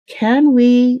can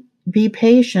we be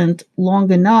patient long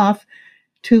enough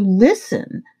to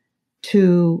listen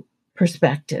to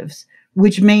perspectives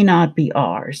which may not be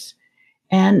ours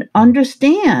and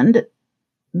understand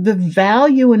the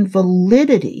value and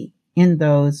validity in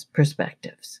those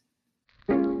perspectives?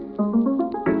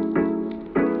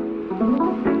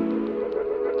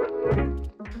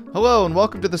 Hello and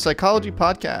welcome to the Psychology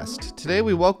Podcast. Today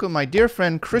we welcome my dear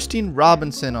friend Christine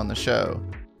Robinson on the show.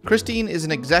 Christine is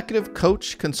an executive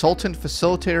coach, consultant,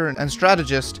 facilitator, and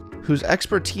strategist whose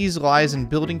expertise lies in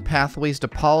building pathways to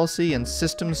policy and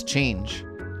systems change.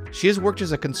 She has worked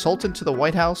as a consultant to the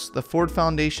White House, the Ford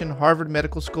Foundation, Harvard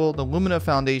Medical School, the Lumina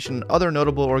Foundation, and other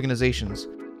notable organizations.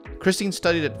 Christine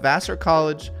studied at Vassar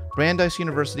College, Brandeis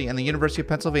University, and the University of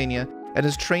Pennsylvania, and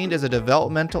is trained as a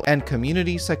developmental and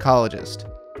community psychologist.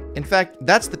 In fact,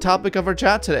 that's the topic of our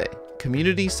chat today,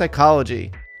 community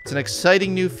psychology. It's an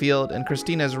exciting new field, and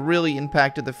Christine has really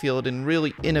impacted the field in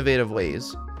really innovative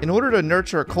ways. In order to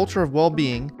nurture a culture of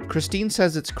well-being, Christine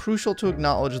says it's crucial to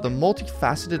acknowledge the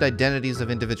multifaceted identities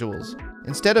of individuals.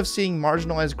 Instead of seeing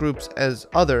marginalized groups as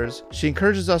others, she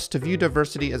encourages us to view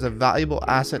diversity as a valuable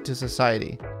asset to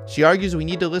society. She argues we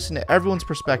need to listen to everyone's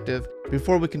perspective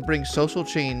before we can bring social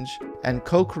change and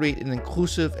co-create an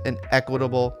inclusive and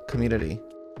equitable community.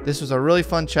 This was a really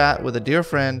fun chat with a dear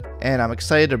friend, and I'm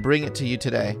excited to bring it to you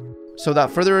today. So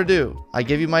without further ado, I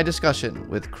give you my discussion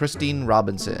with Christine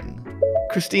Robinson.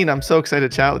 Christine, I'm so excited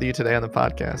to chat with you today on the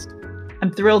podcast.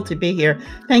 I'm thrilled to be here.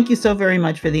 Thank you so very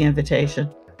much for the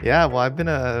invitation. Yeah, well, I've been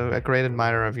a great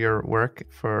admirer of your work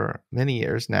for many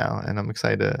years now, and I'm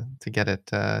excited to get it,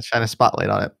 shine a spotlight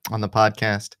on it on the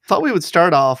podcast. Thought we would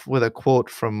start off with a quote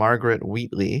from Margaret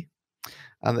Wheatley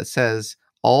that says,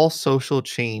 "All social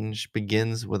change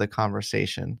begins with a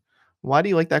conversation." Why do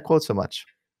you like that quote so much?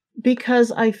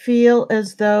 Because I feel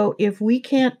as though if we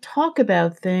can't talk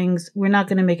about things, we're not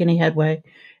going to make any headway.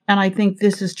 And I think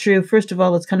this is true. First of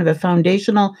all, it's kind of a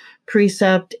foundational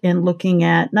precept in looking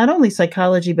at not only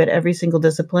psychology, but every single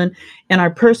discipline in our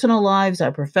personal lives,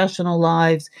 our professional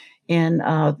lives, in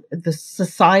the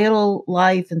societal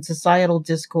life and societal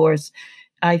discourse.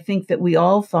 I think that we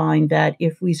all find that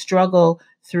if we struggle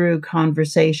through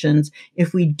conversations,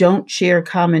 if we don't share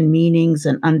common meanings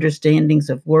and understandings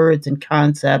of words and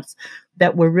concepts,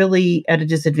 that we're really at a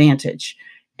disadvantage.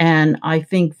 And I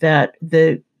think that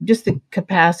the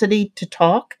capacity to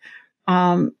talk,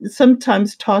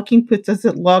 sometimes talking puts us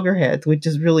at loggerheads, which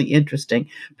is really interesting,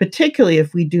 particularly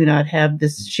if we do not have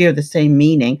share the same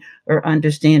meaning or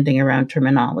understanding around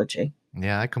terminology.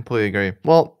 Yeah, I completely agree.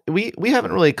 Well, we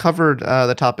haven't really covered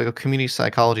the topic of community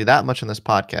psychology that much on this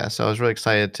podcast, so I was really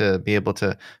excited to be able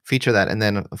to feature that, and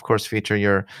then of course feature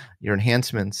your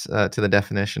enhancements to the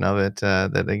definition of it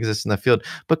that exists in the field.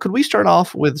 But could we start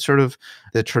off with sort of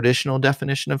the traditional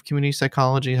definition of community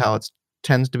psychology, how it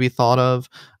tends to be thought of,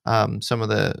 some of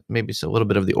the maybe a little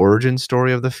bit of the origin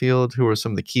story of the field, who were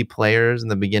some of the key players in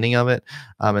the beginning of it,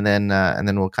 and then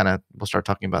we'll start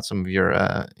talking about some of your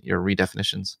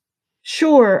redefinitions.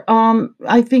 Sure.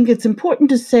 I think it's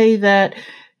important to say that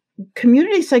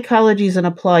community psychology is an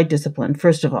applied discipline,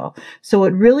 first of all. So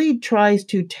it really tries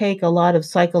to take a lot of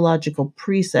psychological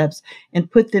precepts and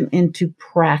put them into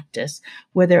practice,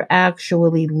 where they're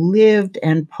actually lived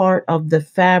and part of the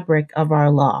fabric of our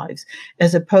lives,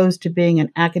 as opposed to being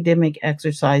an academic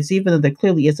exercise, even though there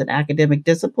clearly is an academic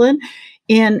discipline.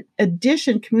 In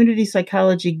addition, community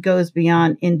psychology goes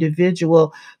beyond it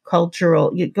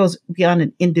goes beyond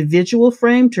an individual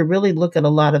frame to really look at a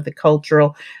lot of the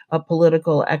cultural,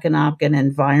 political, economic, and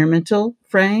environmental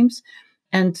frames.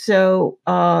 And so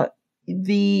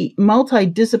the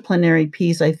multidisciplinary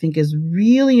piece, I think, is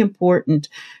really important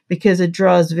because it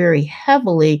draws very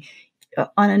heavily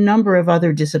on a number of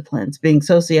other disciplines, being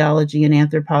sociology and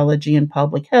anthropology and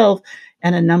public health,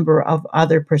 and a number of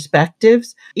other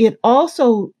perspectives. It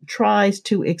also tries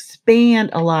to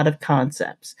expand a lot of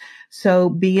concepts. So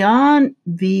beyond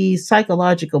the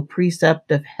psychological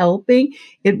precept of helping,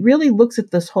 it really looks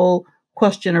at this whole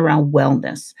question around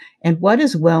wellness and what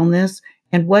is wellness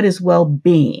and what is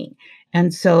well-being.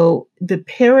 And so the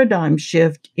paradigm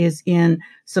shift is in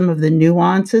some of the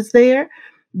nuances there.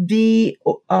 The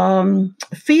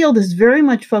field is very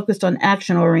much focused on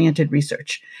action-oriented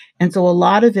research. And so a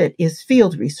lot of it is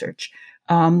field research,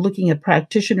 looking at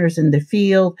practitioners in the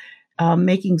field,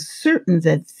 making certain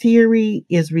that theory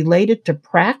is related to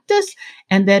practice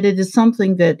and that it is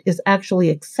something that is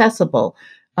actually accessible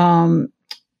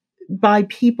by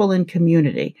people in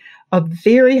community, a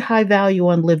very high value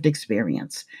on lived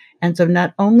experience. And so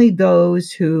not only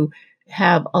those who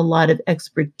have a lot of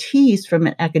expertise from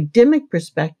an academic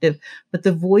perspective, but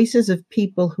the voices of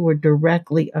people who are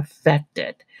directly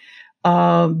affected,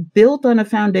 built on a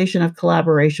foundation of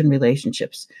collaboration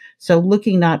relationships. So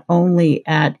looking not only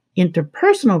at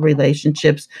interpersonal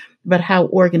relationships, but how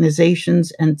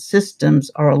organizations and systems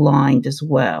are aligned as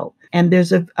well. And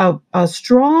there's a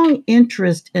strong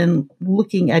interest in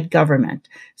looking at government,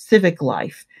 civic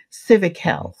life, civic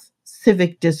health,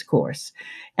 civic discourse.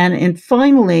 And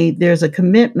finally, there's a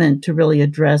commitment to really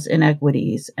address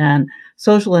inequities and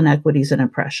social inequities and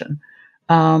oppression.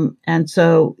 And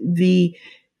so the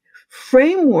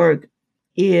framework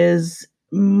is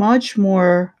much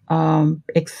more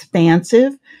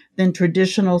expansive than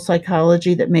traditional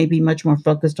psychology that may be much more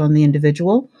focused on the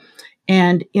individual.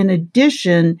 And in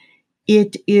addition,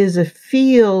 it is a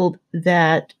field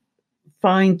that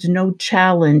finds no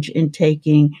challenge in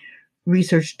taking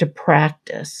research to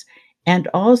practice, and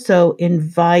also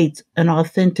invites an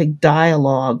authentic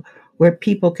dialogue where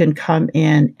people can come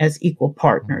in as equal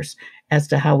partners as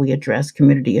to how we address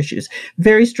community issues.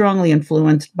 Very strongly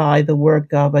influenced by the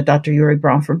work of Dr. Yuri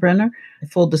Bronfenbrenner.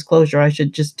 Full disclosure, I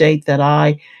should just state that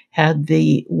I had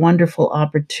the wonderful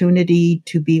opportunity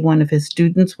to be one of his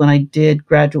students when I did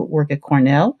graduate work at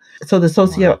Cornell. So the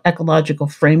socio-ecological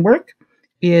framework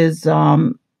is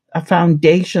a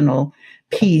foundational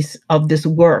piece of this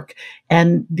work,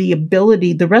 and the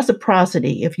ability, the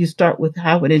reciprocity, if you start with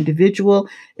how an individual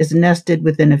is nested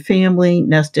within a family,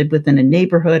 nested within a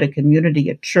neighborhood, a community,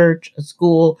 a church, a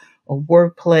school, a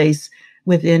workplace,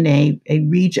 within a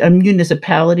region, a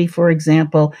municipality, for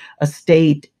example, a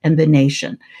state, and the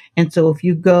nation. And so if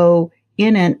you go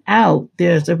in and out,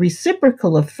 there's a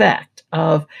reciprocal effect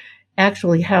of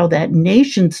actually how that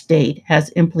nation state has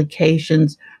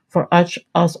implications for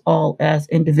us all as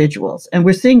individuals. And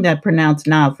we're seeing that pronounced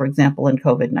now, for example, in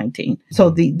COVID-19. So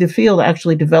the field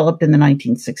actually developed in the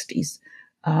 1960s.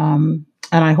 And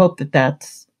I hope that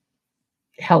that's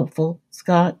helpful,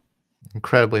 Scott.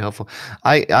 Incredibly helpful.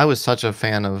 I was such a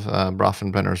fan of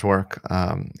Bronfenbrenner's work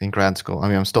in grad school. I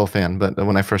mean, I'm still a fan, but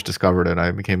when I first discovered it,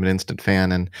 I became an instant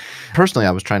fan. And personally,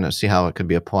 I was trying to see how it could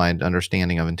be applied to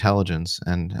understanding of intelligence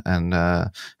and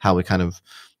how we kind of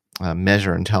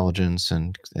measure intelligence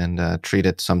and treat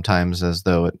it sometimes as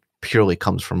though it purely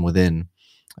comes from within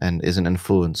and isn't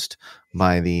influenced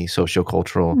by the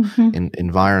sociocultural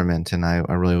environment. And I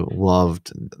really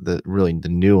loved the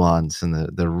nuance and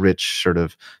the rich sort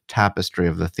of tapestry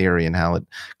of the theory and how it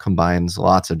combines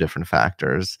lots of different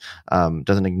factors.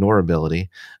 Doesn't ignore ability,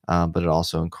 but it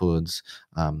also includes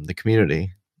the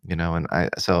community. And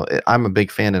I'm a big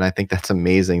fan, and I think that's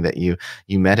amazing that you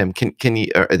met him. Can you,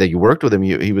 or that you worked with him?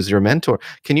 He was your mentor.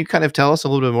 Can you kind of tell us a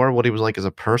little bit more what he was like as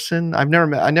a person? I never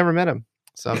met him,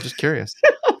 so I'm just curious.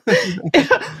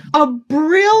 A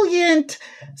brilliant,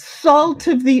 salt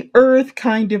of the earth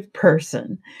kind of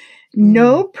person.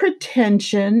 No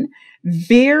pretension,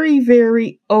 very,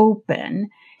 very open,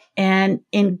 and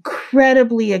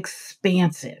incredibly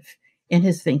expansive in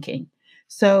his thinking.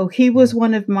 So he was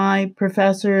one of my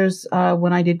professors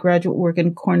when I did graduate work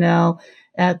in Cornell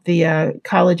at the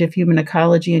College of Human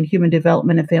Ecology and Human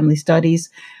Development and Family Studies.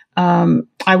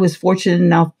 I was fortunate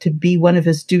enough to be one of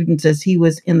his students as he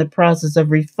was in the process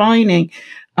of refining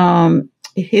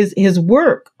his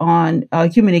work on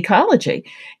human ecology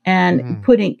and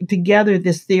putting together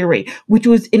this theory, which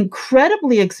was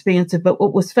incredibly expansive. But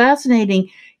what was fascinating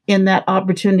in that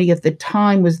opportunity at the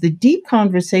time was the deep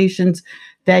conversations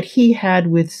that he had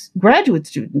with graduate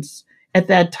students at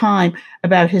that time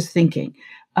about his thinking,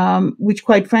 which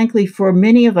quite frankly, for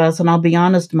many of us, and I'll be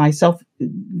honest, myself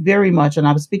very much, and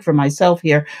I'll speak for myself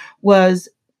here, was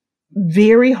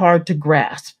very hard to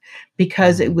grasp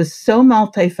because it was so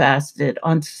multifaceted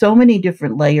on so many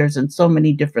different layers and so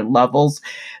many different levels,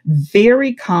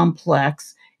 very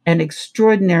complex and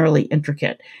extraordinarily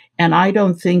intricate. And I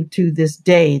don't think to this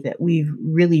day that we've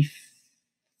really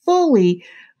fully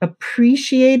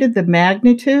appreciated the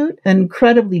magnitude. An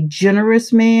incredibly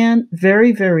generous man,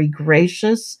 very, very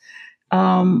gracious,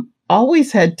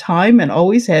 always had time and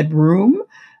always had room.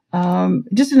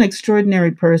 Just an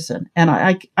extraordinary person.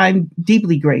 And I'm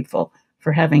deeply grateful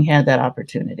for having had that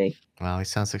opportunity. Wow, he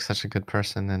sounds like such a good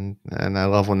person, and I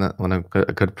love when a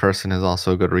good person is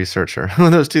also a good researcher.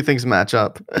 When those two things match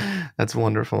up, that's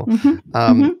wonderful.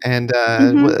 And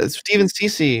Stephen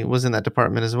Cece was in that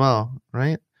department as well,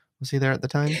 right? Was he there at the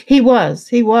time? He was.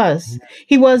 He was.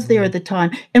 He was there Mhm. at the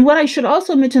time. And what I should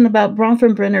also mention about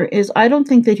Bronfenbrenner is I don't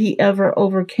think that he ever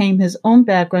overcame his own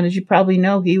background. As you probably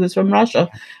know, he was from Russia,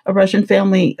 a Russian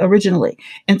family originally.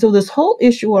 And so this whole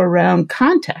issue around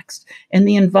context and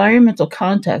the environmental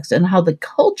context and how the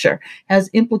culture has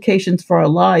implications for our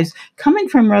lives, coming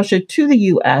from Russia to the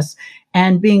US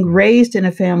and being raised in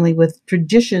a family with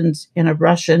traditions in a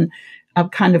Russian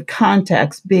kind of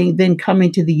context, being then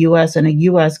coming to the US in a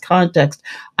US context,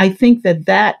 I think that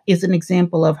that is an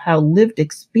example of how lived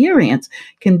experience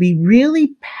can be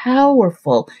really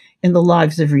powerful in the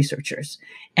lives of researchers.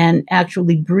 And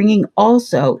actually bringing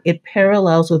also, it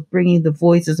parallels with bringing the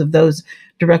voices of those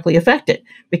directly affected,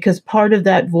 because part of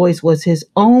that voice was his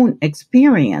own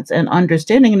experience and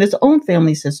understanding and his own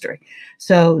family's history.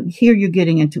 So here you're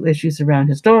getting into issues around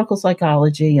historical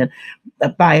psychology and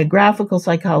biographical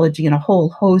psychology and a whole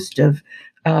host of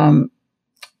um,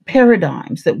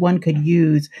 paradigms that one could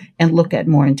use and look at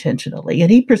more intentionally. And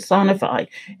he personified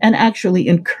and actually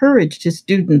encouraged his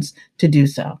students to do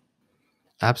so.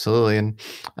 Absolutely, and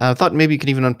I thought maybe you could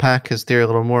even unpack his theory a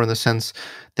little more in the sense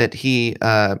that he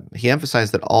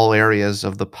emphasized that all areas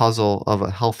of the puzzle of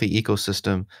a healthy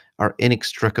ecosystem are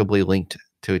inextricably linked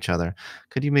to each other.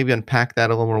 Could you maybe unpack that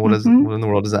a little more? Mhm. What in the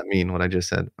world does that mean? What I just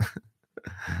said?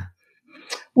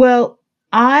 Well,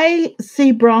 I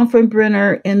see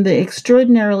Bronfenbrenner in the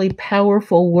extraordinarily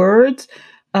powerful words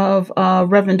of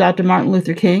Reverend Dr. Martin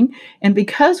Luther King. And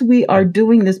because we are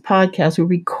doing this podcast, we're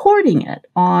recording it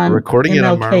We're on recording it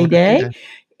on Martin MLK Luther King Day.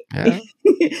 Day,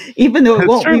 Yeah, even though it that's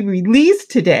won't true. be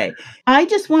released today. I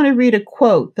just want to read a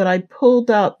quote that I pulled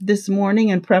up this morning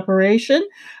in preparation.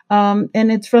 And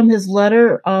it's from his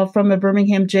letter from a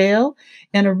Birmingham jail.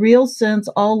 In a real sense,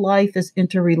 all life is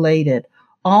interrelated.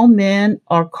 All men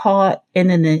are caught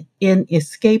in an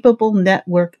inescapable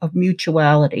network of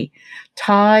mutuality,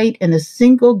 tied in a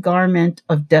single garment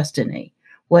of destiny.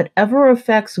 Whatever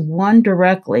affects one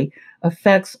directly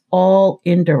affects all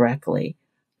indirectly.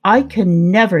 I can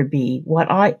never be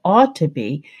what I ought to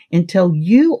be until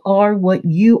you are what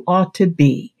you ought to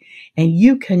be. And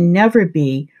you can never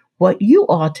be what you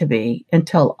ought to be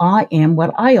until I am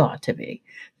what I ought to be.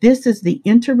 This is the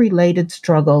interrelated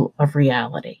struggle of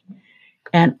reality.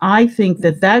 And I think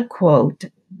that that quote,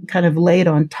 kind of laid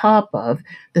on top of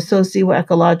the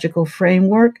socio-ecological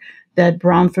framework that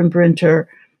Bronfenbrenner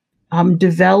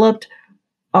developed,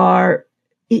 are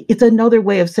it's another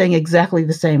way of saying exactly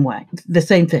the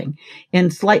same thing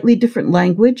in slightly different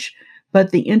language,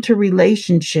 but the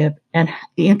interrelationship and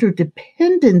the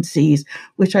interdependencies,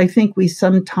 which I think we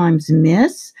sometimes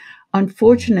miss. Mhm.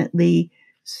 Unfortunately,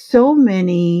 so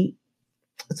many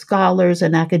scholars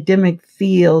and academic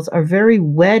fields are very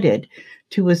wedded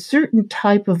to a certain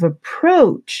type of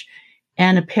approach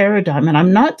and a paradigm. And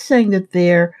I'm not saying that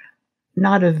they're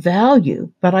not of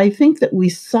value, but I think that we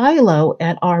silo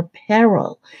at our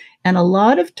peril. And a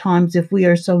lot of times, if we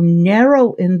are so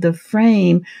narrow in the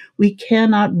frame, we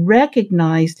cannot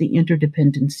recognize the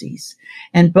interdependencies.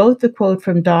 And both the quote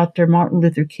from Dr. Martin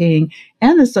Luther King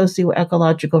and the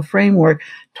socio-ecological framework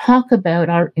talk about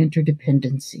our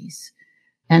interdependencies.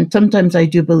 And sometimes I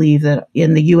do believe that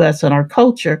in the US and our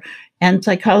culture, and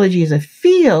psychology as a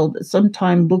field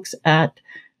sometimes looks at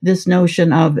this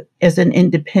notion of as an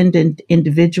independent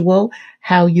individual,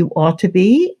 how you ought to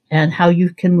be and how you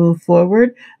can move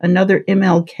forward. Another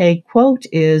MLK quote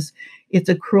is, it's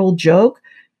a cruel joke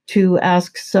to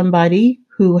ask somebody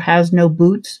who has no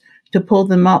boots to pull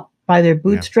them up by their Yeah.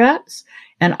 bootstraps.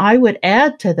 And I would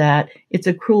add to that, it's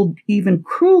even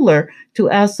crueler to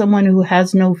ask someone who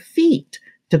has no feet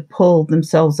to pull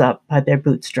themselves up by their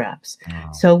bootstraps.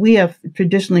 Oh, So we have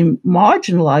traditionally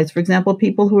marginalized, for example,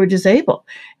 people who are disabled.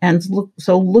 And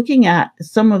so looking at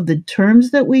some of the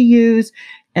terms that we use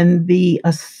and the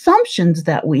assumptions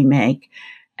that we make,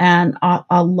 and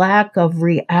a lack of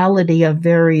reality of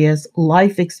various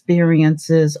life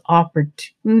experiences,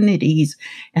 opportunities,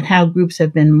 and how groups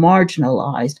have been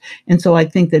marginalized. And so I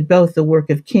think that both the work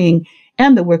of King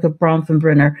and the work of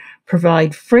Bronfenbrenner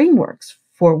provide frameworks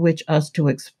for which us to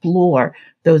explore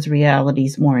those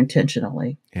realities more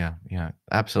intentionally. yeah, yeah,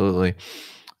 absolutely.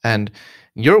 And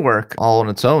your work all on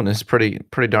its own is pretty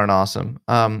darn awesome.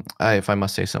 If I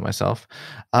must say so myself.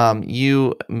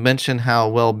 You mention how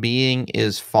well-being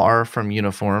is far from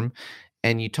uniform,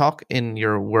 and you talk in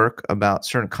your work about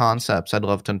certain concepts I'd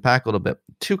love to unpack a little bit.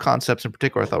 Two concepts in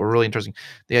particular I thought were really interesting: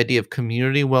 the idea of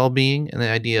community well-being and the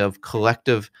idea of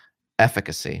collective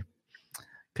efficacy.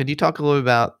 Could you talk a little bit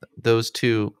about those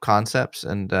two concepts?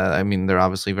 And I mean, they're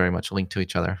obviously very much linked to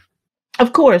each other.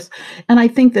 Of course. And I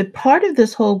think that part of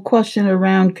this whole question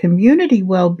around community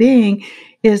well being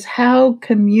is how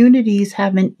communities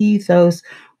have an ethos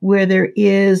where there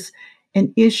is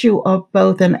an issue of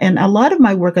both. And a lot of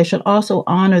my work, I should also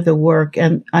honor the work.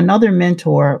 And another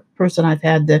mentor, person I've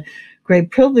had the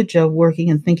great privilege of working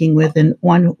and thinking with, and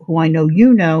one who I know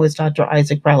you know, is Dr.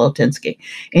 Isaac Bralotinsky.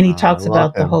 And he I talks love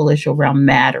about the him. whole issue around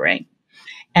mattering.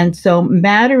 And so,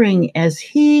 mattering as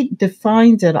he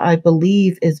defines it, I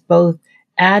believe, is both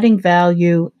adding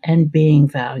value and being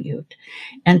valued.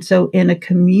 And so, in a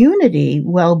community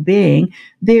well being,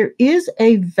 there is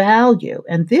a value.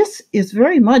 And this is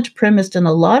very much premised in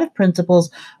a lot of principles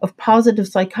of positive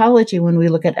psychology when we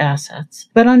look at assets.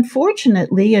 But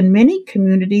unfortunately, in many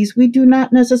communities, we do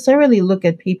not necessarily look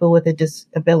at people with a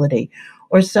disability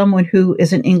or someone who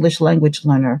is an English language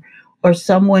learner or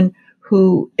someone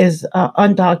who is an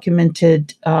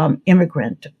undocumented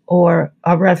immigrant or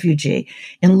a refugee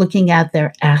in looking at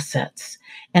their assets.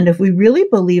 And if we really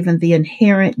believe in the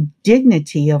inherent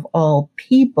dignity of all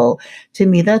people, to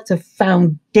me, that's a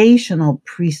foundational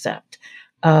precept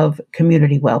of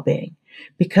community well-being.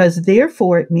 Because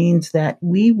therefore, it means that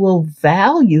we will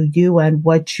value you and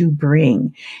what you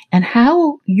bring and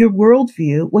how what your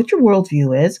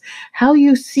worldview is, how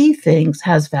you see things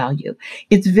has value.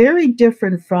 It's very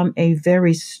different from a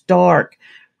very stark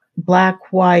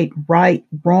black, white, right,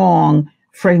 wrong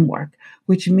framework,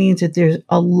 which means that there's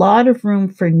a lot of room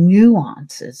for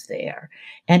nuances there.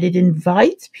 And it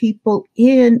invites people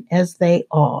in as they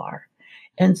are.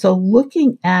 And so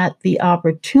looking at the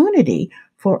opportunity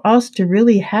for us to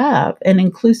really have an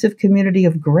inclusive community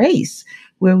of grace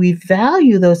where we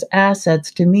value those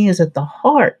assets, to me, is at the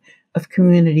heart of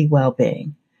community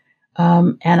well-being.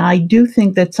 And I do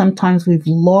think that sometimes we've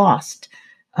lost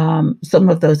some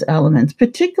of those elements,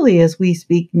 particularly as we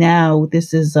speak now.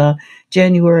 This is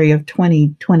January of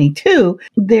 2022.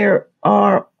 There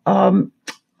are a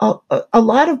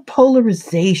lot of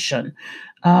polarization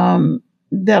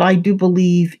that I do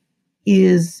believe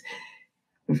is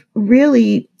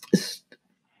really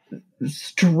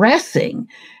stressing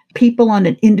people on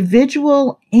an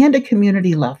individual and a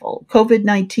community level.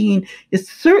 COVID-19 is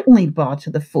certainly brought to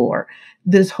the fore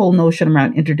this whole notion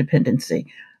around interdependency.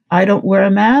 I don't wear a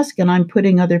mask and I'm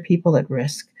putting other people at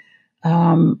risk.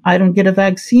 I don't get a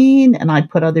vaccine and I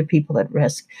put other people at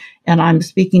risk. And I'm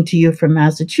speaking to you from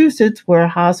Massachusetts, where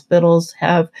hospitals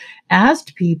have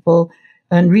asked people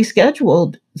and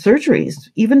rescheduled surgeries,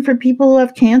 even for people who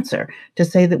have cancer, to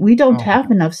say that we don't have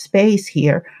enough space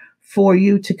here for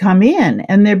you to come in.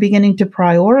 And they're beginning to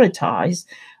prioritize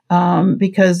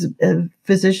because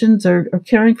physicians are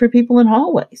caring for people in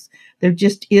hallways. There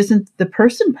just isn't the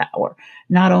person power,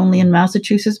 not only in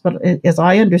Massachusetts, but as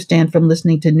I understand from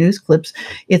listening to news clips,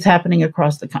 it's happening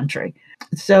across the country.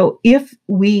 So if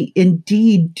we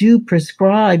indeed do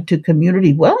prescribe to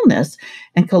community wellness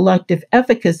and collective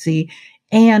efficacy,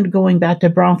 and going back to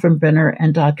Bronfenbrenner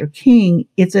and Dr. King,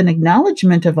 it's an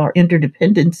acknowledgement of our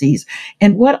interdependencies.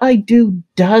 And what I do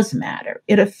does matter.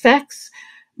 It affects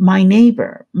my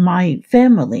neighbor, my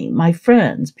family, my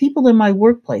friends, people in my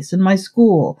workplace, in my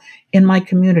school, in my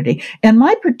community. And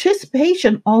my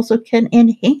participation also can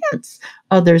enhance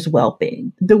others'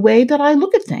 well-being. The way that I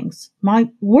look at things, my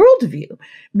worldview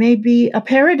may be a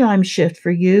paradigm shift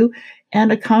for you, and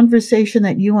a conversation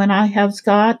that you and I have,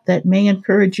 Scott, that may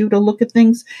encourage you to look at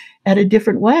things at a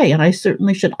different way. And I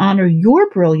certainly should honor your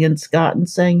brilliance, Scott, in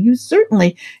saying you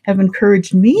certainly have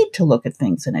encouraged me to look at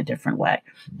things in a different way.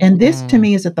 And this, to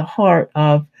me, is at the heart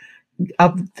of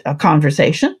a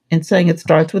conversation, and saying it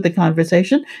starts with a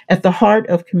conversation, at the heart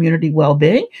of community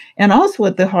well-being, and also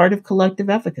at the heart of collective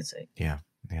efficacy. Yeah.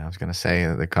 Yeah, I was going to say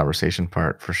the conversation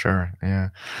part for sure. Yeah.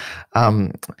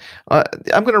 I'm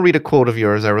going to read a quote of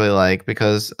yours I really like,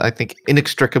 because I think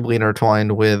inextricably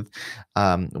intertwined with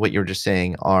what you're just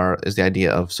saying is the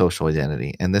idea of social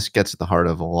identity. And this gets at the heart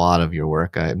of a lot of your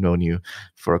work. I've known you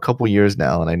for a couple years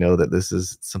now, and I know that this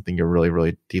is something you're really,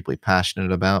 really deeply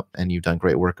passionate about, and you've done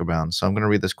great work around. So I'm going to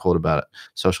read this quote about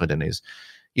social identities.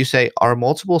 You say, our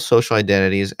multiple social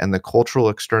identities and the cultural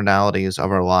externalities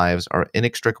of our lives are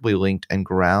inextricably linked and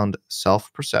ground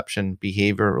self-perception,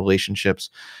 behavior, relationships,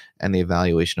 and the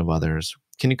evaluation of others.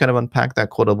 Can you kind of unpack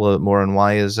that quote a little bit more, and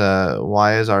why is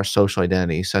our social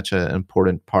identity such an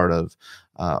important part of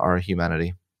our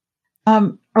humanity?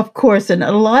 Of course, and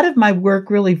a lot of my work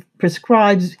really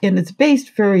prescribes, and it's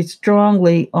based very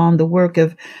strongly on the work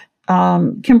of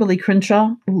Kimberly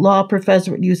Crenshaw, law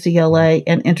professor at UCLA,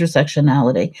 and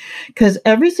intersectionality, because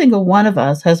every single one of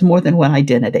us has more than one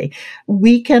identity.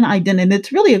 We can identify, and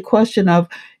it's really a question of,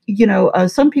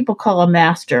 some people call a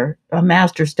master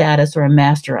status or a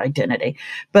master identity,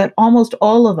 but almost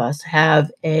all of us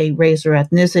have a race or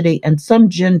ethnicity and some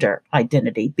gender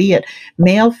identity, be it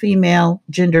male, female,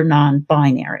 gender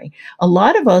non-binary. A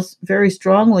lot of us very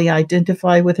strongly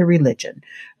identify with a religion,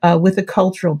 with a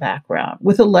cultural background,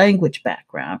 with a language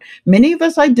background. Many of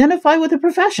us identify with a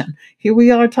profession. Here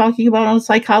we are talking about on a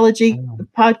psychology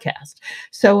podcast.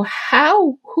 So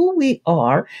who we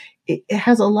are, it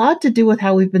has a lot to do with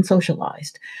how we've been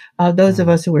socialized. Those of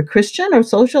us who are Christian are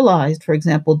socialized, for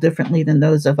example, differently than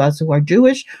those of us who are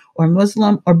Jewish or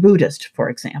Muslim or Buddhist, for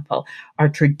example. Our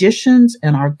traditions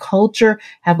and our culture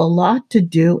have a lot to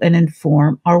do and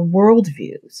inform our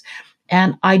worldviews.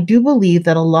 And I do believe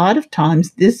that a lot of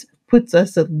times this puts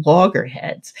us at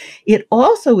loggerheads. It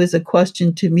also is a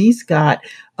question to me, Scott,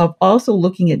 of also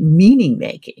looking at meaning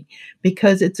making,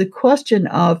 because it's a question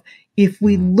of if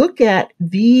we look at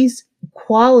these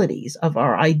qualities of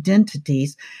our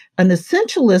identities, an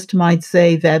essentialist might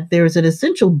say that there's an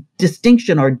essential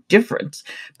distinction or difference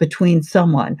between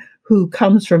someone who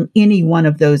comes from any one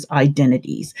of those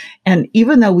identities. And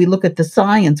even though we look at the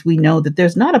science, we know that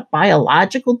there's not a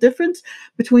biological difference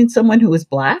between someone who is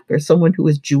Black or someone who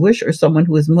is Jewish or someone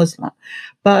who is Muslim.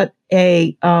 But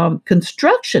a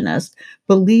constructionist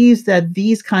believes that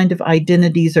these kind of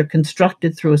identities are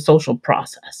constructed through a social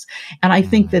process. And I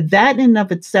think that in and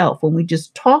of itself, when we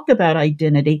just talk about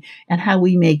identity and how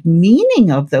we make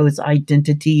meaning of those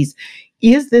identities,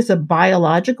 is this a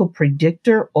biological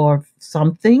predictor or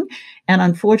something? And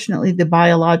unfortunately, the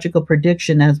biological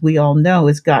prediction, as we all know,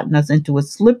 has gotten us into a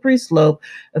slippery slope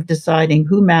of deciding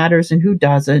who matters and who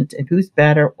doesn't, and who's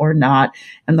better or not,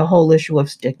 and the whole issue of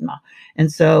stigma.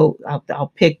 And so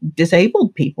I'll pick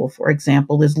disabled people, for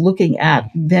example, is looking at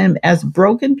them as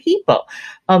broken people,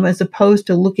 as opposed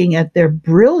to looking at their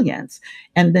brilliance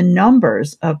and the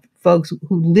numbers of folks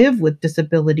who live with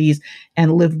disabilities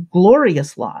and live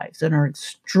glorious lives and are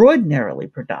extraordinarily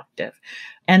productive.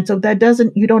 And so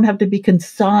you don't have to be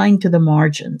consigned to the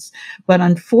margins. But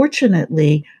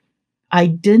unfortunately,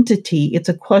 identity, it's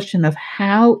a question of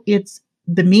how it's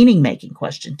the meaning making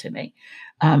question to me.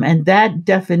 And that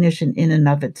definition in and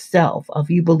of itself, of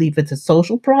you believe it's a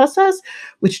social process,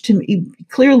 which to me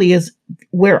clearly is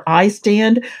where I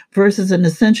stand, versus an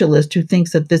essentialist who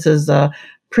thinks that this is a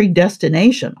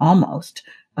predestination almost.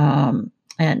 And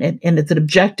it's an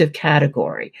objective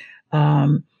category.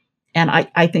 And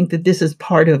I think that this is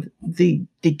part of the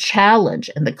challenge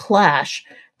and the clash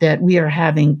that we are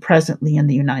having presently in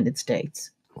the United States.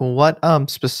 What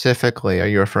specifically are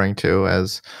you referring to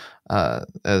as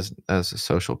a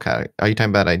social category? Are you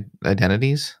talking about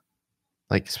identities,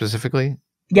 like specifically?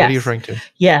 What are you Yes, referring to?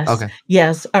 yes, Okay.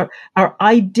 yes. Our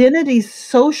identities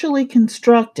socially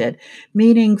constructed,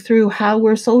 meaning through how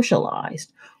we're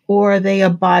socialized, or are they a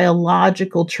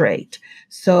biological trait?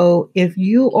 So if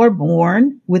you are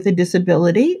born with a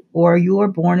disability or you are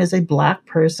born as a Black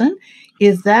person,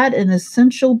 is that an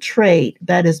essential trait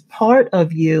that is part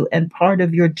of you and part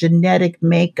of your genetic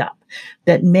makeup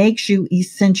that makes you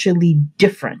essentially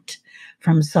different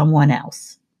from someone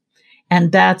else?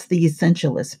 And that's the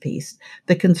essentialist piece.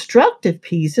 The constructive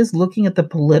piece is looking at the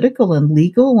political and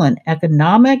legal and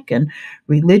economic and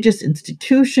religious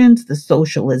institutions, the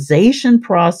socialization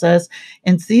process,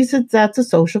 and sees that that's a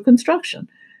social construction.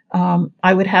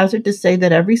 I would hazard to say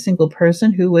that every single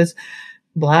person who is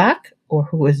Black or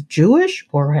who is Jewish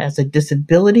or has a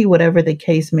disability, whatever the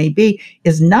case may be,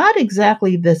 is not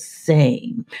exactly the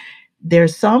same.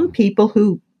 There's some people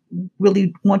who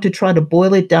really want to try to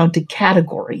boil it down to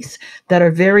categories that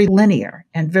are very linear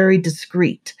and very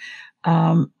discrete.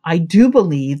 I do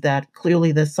believe that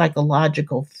clearly the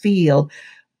psychological field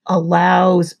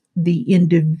allows the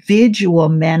individual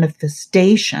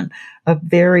manifestation of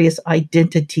various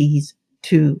identities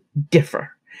to differ.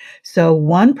 So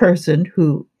one person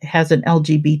who has an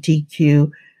LGBTQ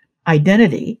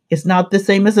identity is not the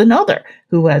same as another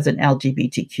who has an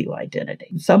LGBTQ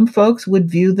identity. Some folks would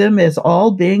view them as all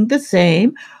being the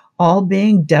same, all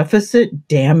being deficit,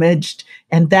 damaged,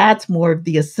 and that's more of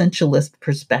the essentialist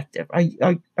perspective.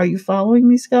 Are you following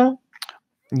me, Scott?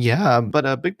 Yeah, but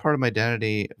a big part of my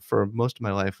identity for most of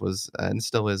my life was and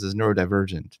still is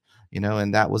neurodivergent,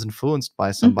 and that was influenced by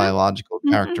some Mm-hmm, biological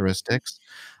mm-hmm. characteristics.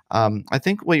 I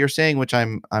think what you're saying, which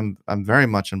I'm very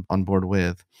much on board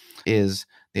with, is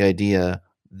the idea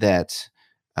that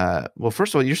well,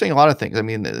 first of all, you're saying a lot of things. I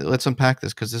mean, let's unpack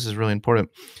this because this is really important.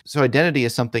 So, identity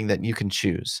is something that you can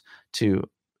choose to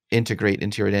integrate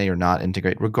into your identity or not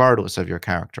integrate, regardless of your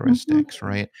characteristics,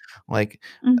 right? Like,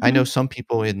 I know Mm-hmm. some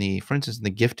people for instance, in the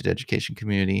gifted education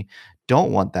community,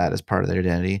 don't want that as part of their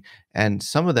identity, and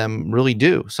some of them really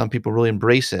do. Some people really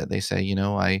embrace it. They say,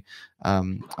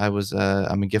 I'm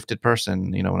a gifted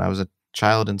person. When I was a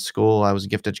child in school, I was in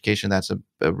gifted education. That's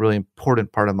a really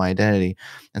important part of my identity.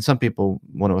 And some people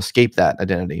want to escape that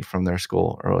identity from their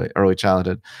school early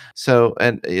childhood. So,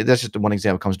 and that's just one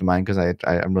example that comes to mind, because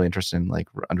I'm really interested in like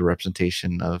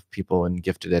underrepresentation of people in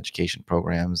gifted education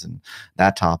programs and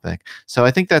that topic. So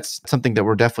I think that's something that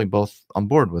we're definitely both on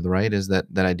board with, right? Is that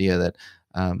idea that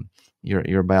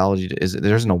your biology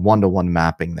there isn't a one-to-one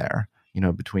mapping there,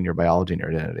 between your biology and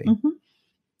your identity. Mm-hmm.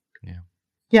 Yeah.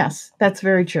 Yes, that's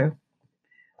very true.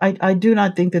 I do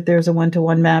not think that there's a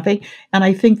one-to-one mapping. And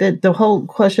I think that the whole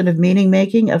question of meaning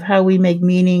making, of how we make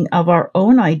meaning of our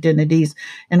own identities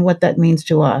and what that means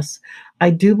to us, I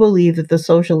do believe that the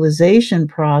socialization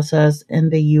process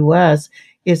in the US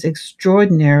is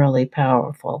extraordinarily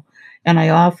powerful. And I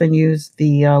often use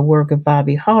the work of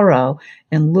Bobby Harrow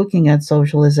in looking at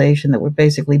socialization, that we're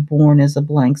basically born as a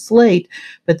blank slate,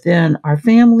 but then our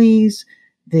families,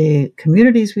 the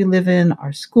communities we live in,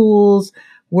 our schools,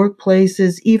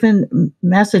 workplaces, even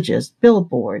messages,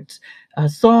 billboards,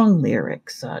 song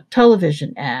lyrics,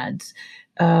 television ads,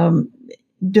 um,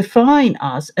 define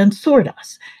us and sort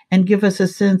us and give us a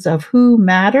sense of who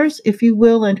matters, if you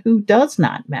will, and who does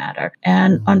not matter.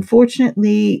 And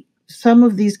unfortunately, some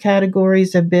of these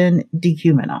categories have been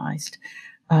dehumanized.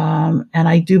 And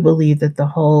I do believe that the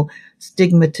whole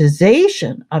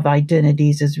stigmatization of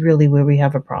identities is really where we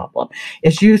have a problem.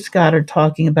 As you, Scott, are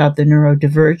talking about the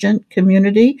neurodivergent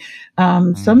community,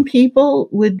 some people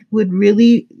would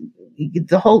really,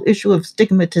 the whole issue of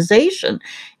stigmatization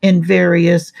in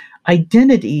various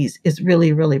identities is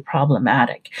really, really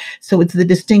problematic. So it's the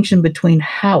distinction between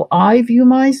how I view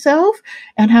myself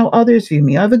and how others view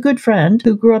me. I have a good friend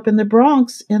who grew up in the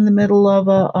Bronx in the middle of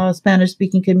a Spanish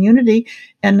speaking community.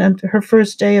 And her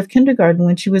first day of kindergarten,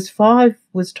 when she was 5,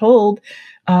 was told,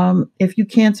 if you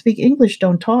can't speak English,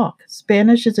 don't talk.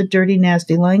 Spanish is a dirty,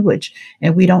 nasty language,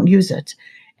 and we don't use it.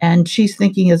 And she's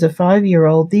thinking, as a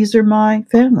 5-year-old, these are my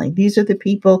family. These are the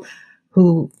people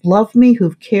who love me,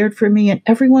 who've cared for me, and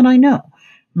everyone I know.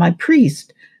 My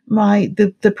priest,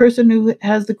 the person who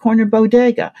has the corner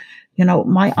bodega,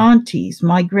 my aunties,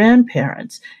 my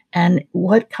grandparents. And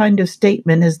what kind of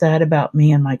statement is that about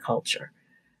me and my culture?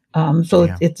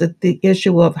 It's the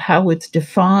issue of how it's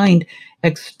defined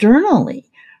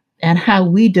externally and how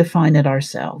we define it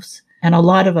ourselves. And a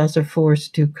lot of us are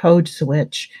forced to code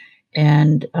switch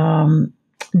and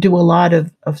do a lot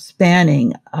of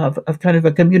spanning of kind of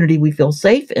a community we feel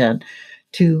safe in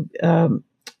to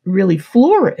really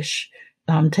flourish,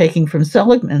 taking from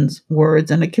Seligman's words,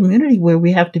 in a community where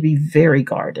we have to be very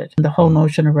guarded. The whole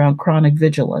notion around chronic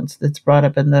vigilance that's brought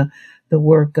up in the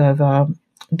work of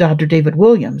Dr. David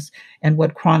Williams, and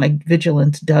what chronic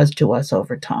vigilance does to us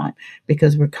over time,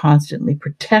 because we're constantly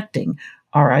protecting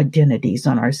our identities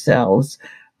on ourselves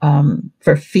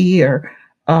for fear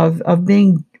of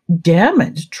being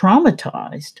damaged,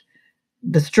 traumatized,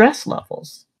 the stress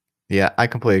levels. Yeah, I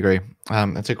completely agree.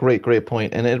 It's a great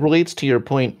point. And it relates to your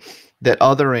point that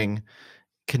othering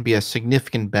can be a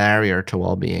significant barrier to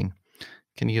well-being.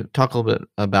 Can you talk a little bit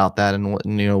about that, and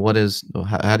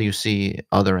how do you see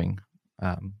othering?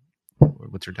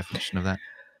 What's your definition of that?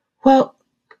 Well,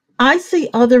 I see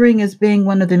othering as being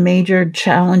one of the major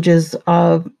challenges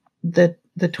of the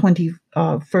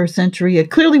 21st century.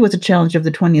 It clearly was a challenge of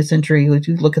the 20th century, if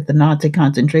you look at the Nazi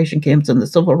concentration camps and the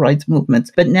civil rights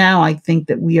movements. But now I think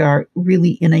that we are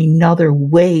really in another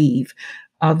wave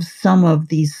of some of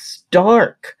these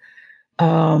stark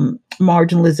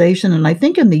marginalization. And I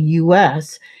think in the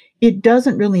U.S., it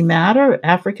doesn't really matter.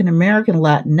 African American,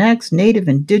 Latinx, Native,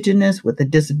 Indigenous, with a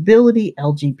disability,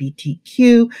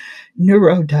 LGBTQ,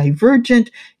 neurodivergent.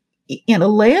 In a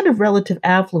land of relative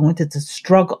affluence, it's a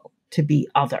struggle to be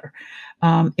other.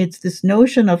 It's this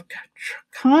notion of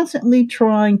constantly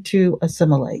trying to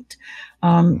assimilate.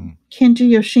 Kenji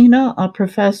Yoshino, a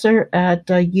professor at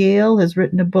Yale, has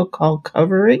written a book called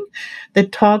Covering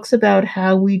that talks about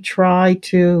how we try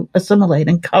to assimilate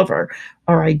and cover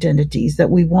our identities, that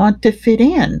we want to fit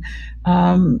in.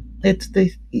 It's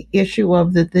the issue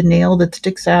of the nail that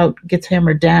sticks out gets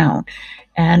hammered down.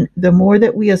 And the more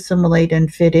that we assimilate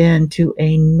and fit into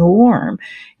a norm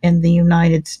in the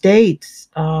United States,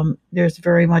 there's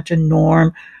very much a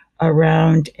norm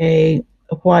around a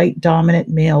white dominant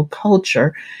male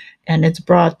culture. And it's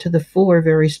brought to the fore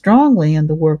very strongly in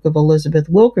the work of Elizabeth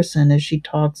Wilkerson, as she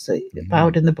talks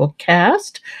about in the book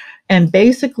Caste, and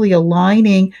basically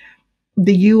aligning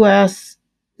the U.S.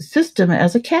 system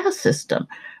as a caste system.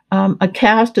 A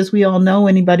caste, as we all know,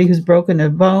 anybody who's broken a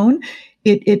bone,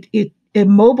 it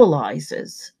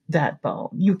immobilizes that bone.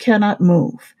 You cannot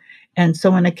move. And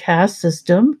so, in a caste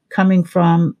system, coming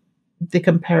from the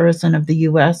comparison of the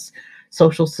US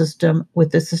social system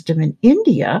with the system in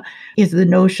India, is the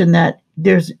notion that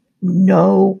there's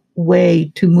no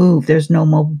way to move, there's no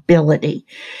mobility.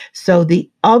 So, the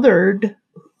othered,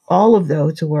 all of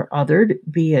those who are othered,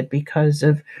 be it because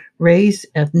of race,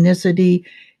 ethnicity,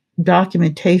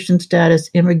 documentation status,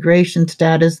 immigration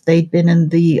status, they've been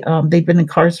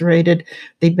incarcerated,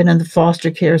 they've been in the foster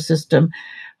care system,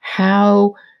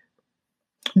 how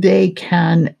they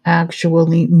can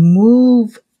actually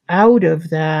move out of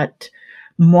that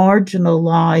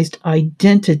marginalized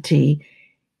identity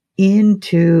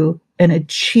into an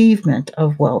achievement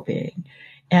of well-being.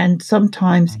 And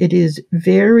sometimes it is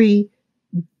very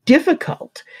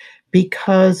difficult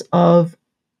because of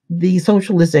the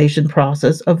socialization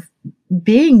process of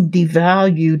being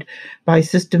devalued by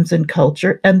systems and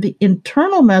culture and the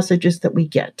internal messages that we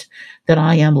get that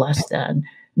I am less than.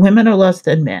 Women are less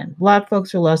than men. Black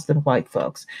folks are less than white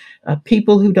folks.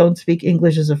 People who don't speak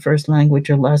English as a first language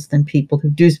are less than people who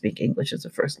do speak English as a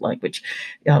first language.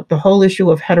 The whole issue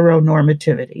of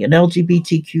heteronormativity and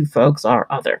LGBTQ folks are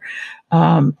other.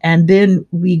 And then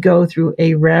we go through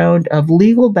a round of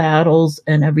legal battles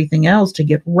and everything else to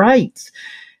get rights.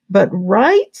 But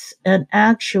rights and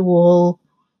actual,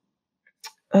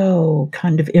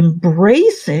 kind of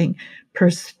embracing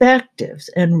perspectives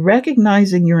and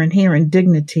recognizing your inherent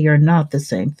dignity are not the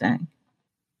same thing.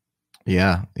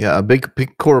 Yeah, yeah. A big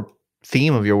core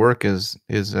theme of your work is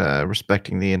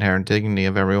respecting the inherent dignity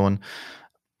of everyone.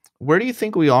 Where do you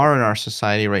think we are in our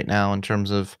society right now in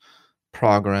terms of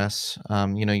progress?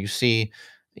 You see,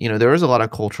 there is a lot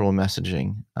of cultural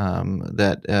messaging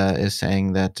that is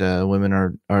saying that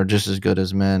women are just as good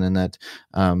as men, and that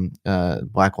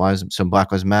Black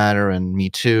Lives Matter and Me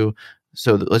Too.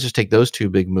 So let's just take those two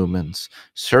big movements.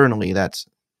 Certainly, that's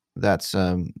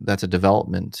a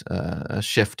development, a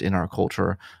shift in our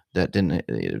culture that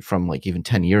didn't from like even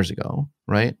 10 years ago,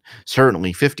 right?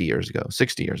 Certainly 50 years ago,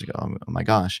 60 years ago. Oh my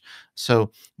gosh.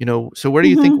 So, so where do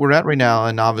you think Mm-hmm. we're at right now?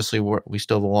 And obviously we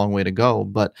still have a long way to go,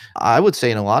 but I would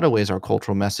say in a lot of ways our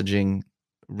cultural messaging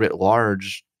writ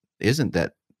large isn't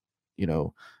that,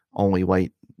 only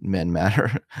white men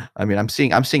matter. I mean, I'm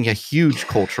seeing a huge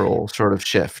cultural sort of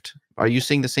shift. Are you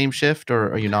seeing the same shift,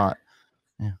 or are you not?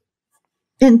 Yeah.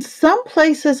 In some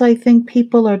places, I think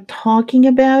people are talking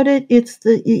about it.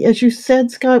 As you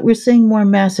said, Scott, we're seeing more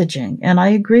messaging, and I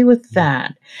agree with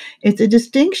that. It's a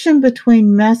distinction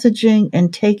between messaging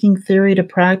and taking theory to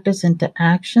practice into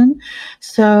action.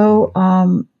 So,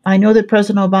 I know that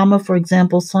President Obama, for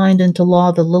example, signed into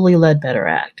law the Lilly Ledbetter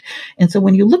Act. And so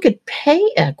when you look at pay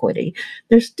equity,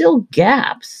 there's still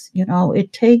gaps.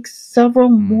 It takes several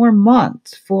Mm, more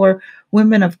months for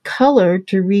women of color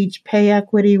to reach pay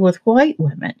equity with white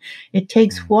women. It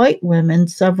takes mm, white women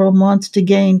several months to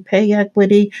gain pay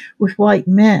equity with white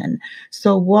men.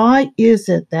 So, why is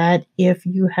it that if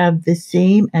you have the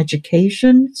same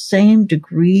education, same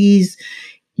degrees,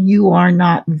 you are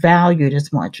not valued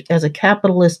as much? As a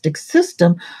capitalistic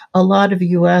system, a lot of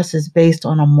US is based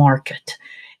on a market.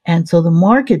 And so the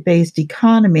market based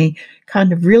economy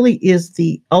kind of really is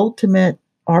the ultimate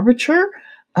arbiter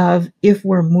of if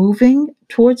we're moving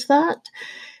towards that.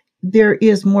 There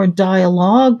is more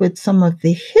dialogue with some of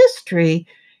the history,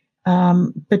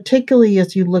 particularly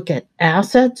as you look at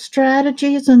asset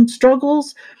strategies and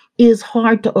struggles, is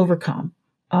hard to overcome.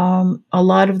 A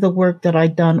lot of the work that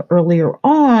I'd done earlier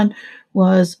on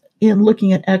was in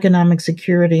looking at economic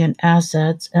security and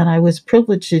assets, and I was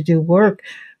privileged to do work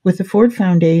with the Ford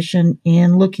Foundation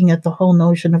in looking at the whole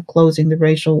notion of closing the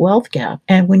racial wealth gap.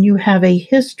 And when you have a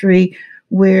history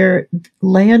where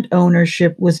land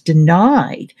ownership was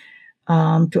denied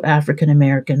to African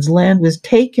Americans, land was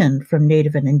taken from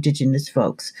Native and Indigenous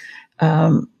folks.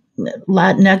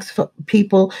 Latinx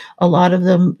people, a lot of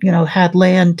them, had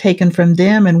land taken from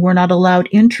them and were not allowed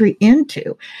entry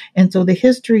into. And so the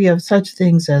history of such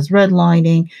things as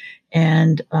redlining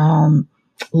and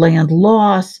land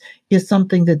loss is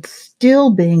something that's still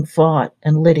being fought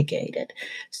and litigated.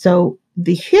 So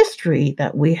the history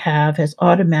that we have has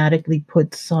automatically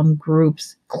put some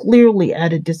groups clearly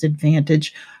at a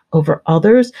disadvantage over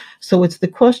others. So it's the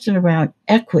question around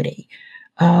equity.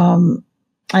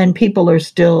 And people are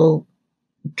still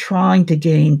trying to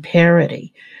gain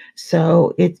parity.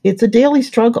 So it's a daily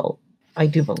struggle, I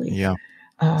do believe. yeah.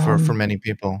 For Um, many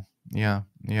people. Yeah,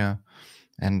 yeah.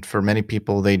 And for many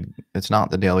people, it's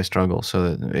not the daily struggle.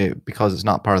 So because it's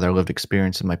not part of their lived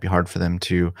experience, it might be hard for them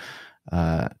to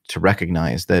to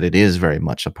recognize that it is very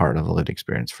much a part of a lived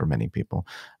experience for many people.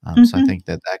 So I Mhm, think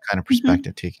that that kind of mhm.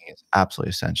 perspective taking is absolutely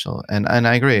essential. And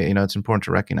I agree. It's important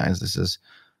to recognize this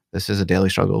is a daily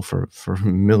struggle for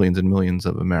millions and millions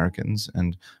of Americans,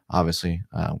 and obviously,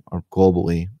 or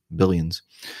globally, billions.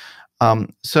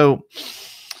 So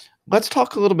let's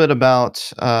talk a little bit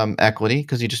about equity,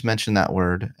 because you just mentioned that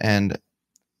word, and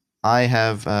I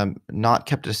have not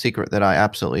kept it a secret that I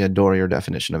absolutely adore your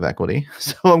definition of equity.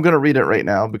 So I'm going to read it right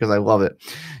now because I love it.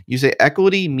 You say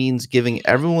equity means giving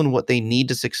everyone what they need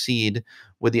to succeed,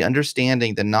 with the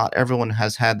understanding that not everyone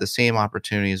has had the same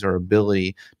opportunities or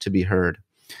ability to be heard.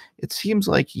 It seems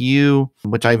like you,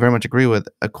 which I very much agree with,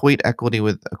 equate equity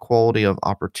with equality of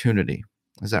opportunity.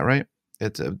 Is that right?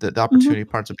 It's the Mhm. opportunity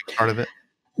part's a big part of it.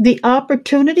 The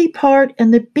opportunity part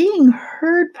and the being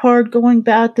heard part, going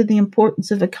back to the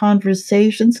importance of a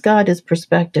conversation, Scott, is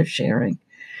perspective sharing.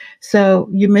 So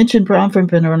you mentioned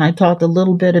Bronfenbrenner, and I talked a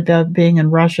little bit about being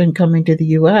in Russia and coming to the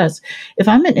U.S. If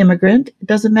I'm an immigrant, it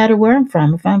doesn't matter where I'm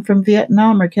from. If I'm from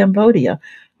Vietnam or Cambodia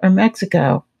or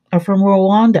Mexico or from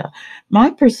Rwanda, my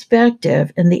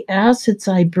perspective and the assets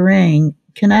I bring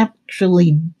can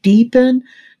actually deepen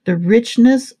the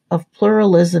richness of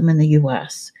pluralism in the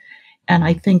U.S. And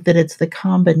I Mm. think that it's the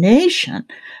combination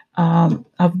of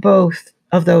both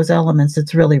of those elements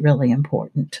that's really, really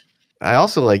important. I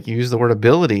also like you use the word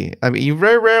ability. I mean, you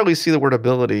very rarely see the word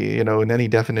ability, in any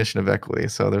definition of equity.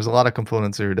 So there's a lot of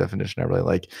components of your definition I really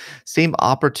like. Same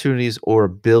opportunities or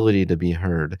ability to be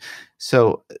heard.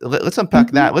 So let's unpack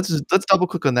Mm-hmm. that. Let's double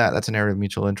click on that. That's an area of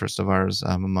mutual interest of ours,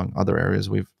 among other areas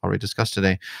we've already discussed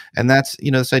today. And that's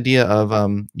this idea of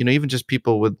even just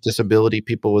people with disability,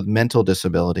 people with mental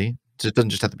disability. It doesn't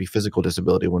just have to be physical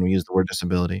disability when we use the word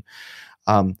disability.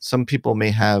 Some people may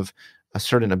have a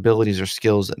certain abilities or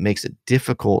skills that makes it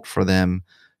difficult for them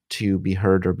to be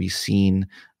heard or be seen,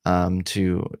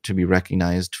 to be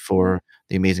recognized for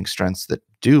the amazing strengths that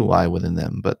do lie within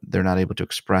them, but they're not able to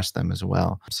express them as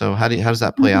well. So how does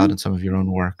that play out Mm-hmm. in some of your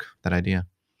own work? That idea.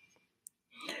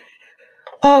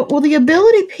 Well, the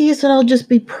ability piece, and I'll just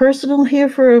be personal here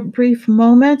for a brief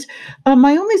moment.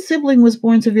 My only sibling was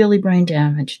born severely brain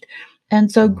damaged. And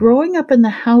so, Mm, growing up in the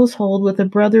household with a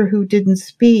brother who didn't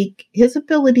speak, his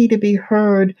ability to be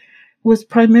heard was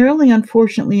primarily,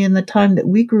 unfortunately, in the time that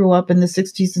we grew up in the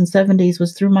 60s and 70s,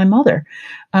 was through my mother,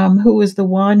 who was the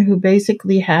one who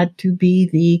basically had to be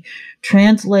the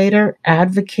translator,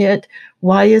 advocate.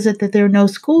 Why is it that there are no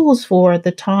schools for, at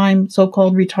the time, so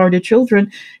called retarded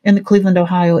children in the Cleveland,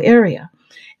 Ohio area?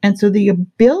 And so the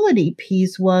ability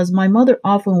piece was, my mother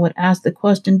often would ask the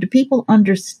question, do people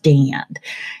understand?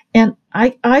 And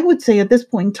I would say at this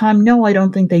point in time, no, I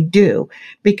don't think they do,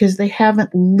 because they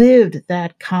haven't lived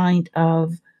that kind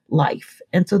of life.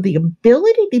 And so the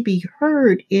ability to be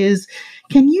heard is,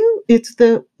 it's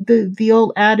the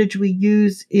old adage we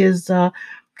use is,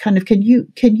 kind of, can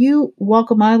you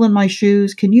walk a mile in my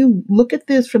shoes? Can you look at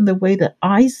this from the way that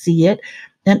I see it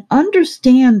and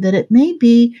understand that it may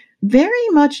be very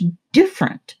much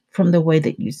different from the way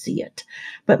that you see it?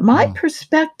 But my mm,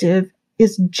 perspective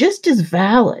is just as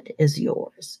valid as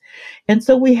yours. And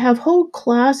so we have whole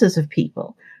classes of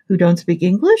people who don't speak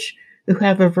English, who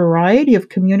have a variety of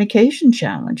communication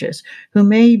challenges, who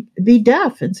may be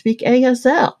deaf and speak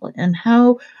ASL. And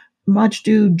how much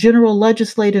do general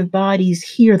legislative bodies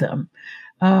hear them?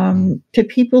 mm, To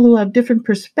people who have different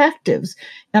perspectives.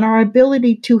 And our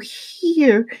ability to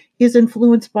hear is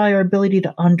influenced by our ability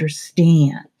to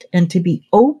understand and to be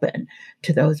open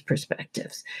to those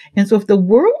perspectives. And so, if the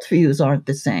worldviews aren't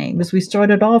the same, as we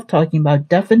started off talking about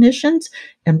definitions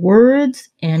and words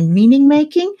and meaning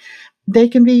making, they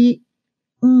can be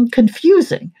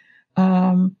confusing,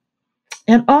 um,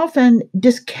 and often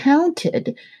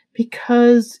discounted,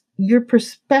 because your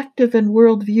perspective and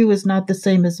worldview is not the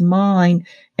same as mine,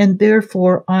 and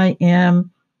therefore I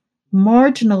am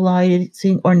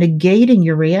marginalizing or negating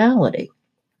your reality.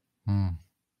 mm.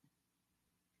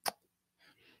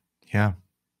 Yeah.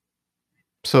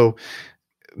 So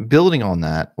building on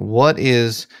that, what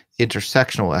is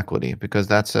intersectional equity? Because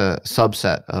that's a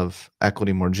subset of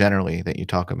equity more generally that you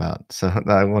talk about. So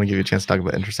I want to give you a chance to talk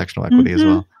about intersectional equity as Mhm.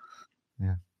 well.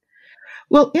 Yeah.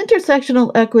 Well,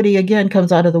 intersectional equity again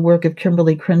comes out of the work of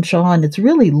Kimberly Crenshaw, and it's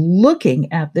really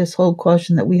looking at this whole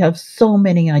question that we have so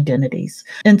many identities.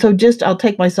 And so, just I'll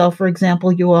take myself for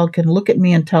example. You all can look at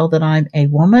me and tell that I'm a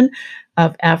woman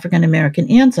of African American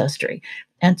ancestry.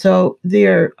 And so,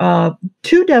 there are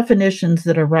two definitions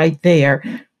that are right there.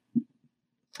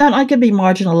 And I can be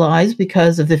marginalized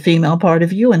because of the female part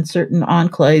of you in certain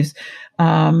enclaves.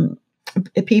 Um,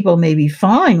 people may be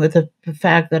fine with the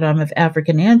fact that I'm of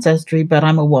African ancestry, but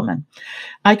I'm a woman.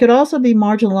 I could also be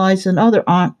marginalized in other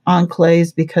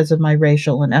enclaves because of my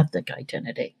racial and ethnic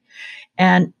identity.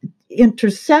 And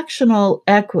intersectional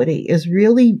equity is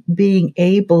really being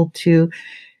able to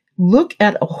look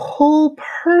at a whole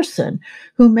person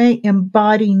who may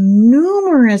embody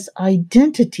numerous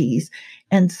identities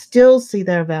and still see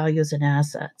their values and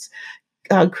assets.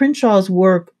 Crenshaw's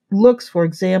work looks, for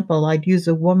example, I'd use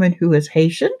a woman who is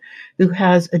Haitian, who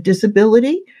has a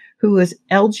disability, who is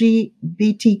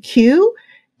LGBTQ,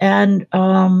 and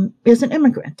is an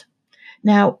immigrant.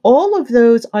 Now, all of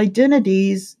those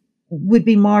identities would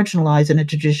be marginalized in a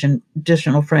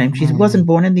traditional frame. She wasn't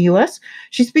born in the US.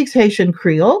 She speaks Haitian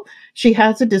Creole. She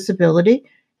has a disability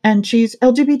and she's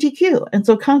LGBTQ. And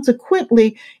so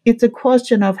consequently, it's a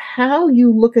question of how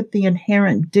you look at the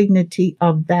inherent dignity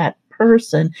of that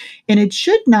person. And it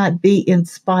should not be in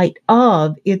spite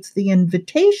of, it's the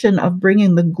invitation of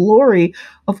bringing the glory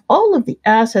of all of the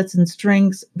assets and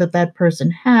strengths that that person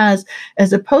has,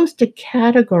 as opposed to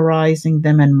categorizing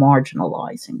them and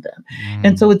marginalizing them.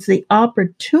 And so it's the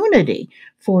opportunity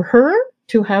for her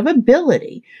to have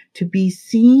ability to be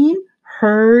seen,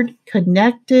 heard,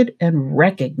 connected, and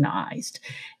recognized.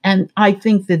 And I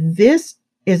think that this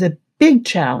is a big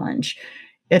challenge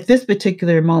at this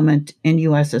particular moment in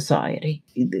US society.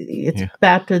 It's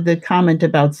back to the comment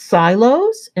about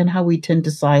silos and how we tend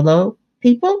to silo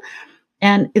people.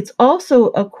 And it's also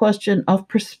a question of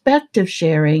perspective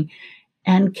sharing.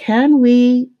 And can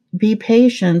we be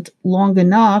patient long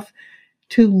enough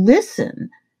to listen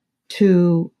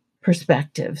to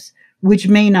perspectives which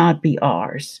may not be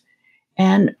ours,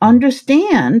 and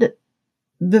understand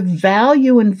the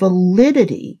value and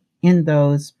validity in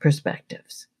those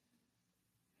perspectives?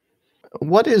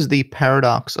 What is the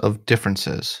paradox of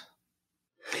differences?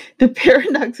 The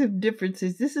paradox of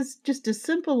differences. This is just a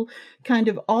simple kind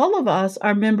of, all of us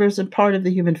are members and part of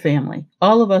the human family.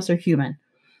 All of us are human.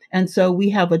 And so we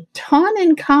have a ton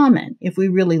in common if we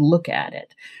really look at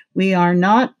it. We are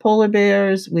not polar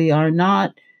bears. We are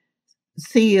not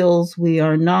seals. We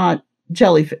are not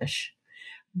jellyfish.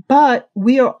 But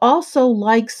we are also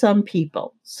like some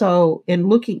people. So in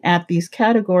looking at these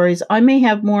categories, I may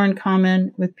have more in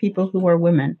common with people who are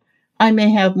women. I may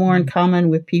have more in common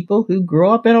with people who grew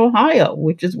up in Ohio,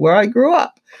 which is where I grew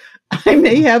up. I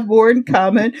may have more in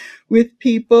common with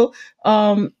people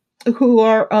who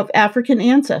are of African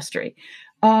ancestry.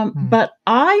 But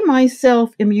I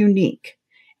myself am unique.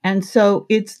 And so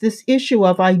it's this issue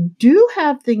of, I do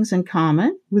have things in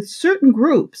common with certain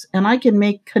groups, and I can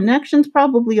make connections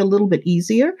probably a little bit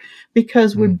easier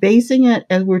because we're basing it,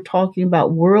 as we're talking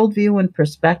about worldview and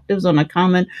perspectives, on a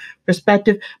common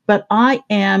perspective, but I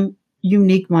am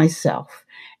unique myself.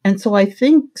 And so I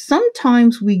think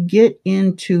sometimes we get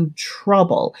into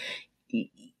trouble.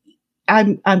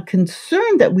 I'm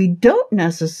concerned that we don't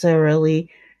necessarily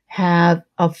have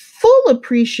a full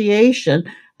appreciation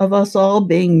of us all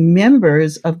being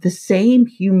members of the same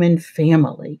human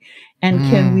family. And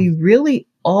can we really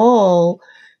all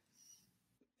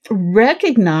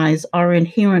recognize our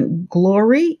inherent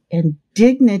glory and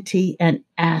dignity and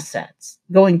assets,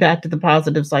 going back to the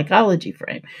positive psychology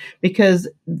frame? Because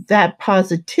that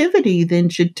positivity then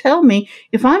should tell me,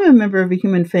 if I'm a member of a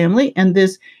human family and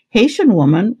this Haitian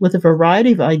woman with a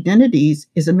variety of identities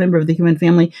is a member of the human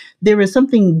family, there is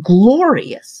something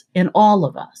glorious in all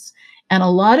of us. And a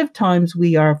lot of times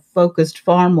we are focused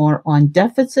far more on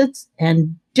deficits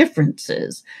and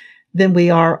differences than we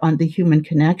are on the human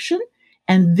connection.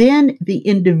 And then the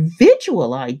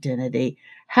individual identity.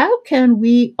 How can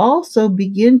we also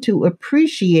begin to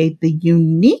appreciate the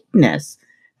uniqueness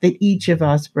that each of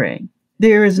us bring?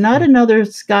 There is not another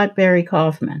Scott Barry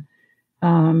Kaufman.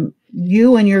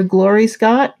 You and your glory,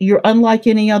 Scott, you're unlike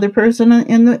any other person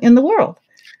in the world.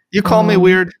 You call me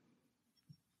weird.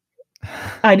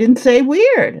 I didn't say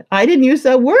weird. I didn't use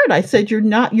that word. I said you're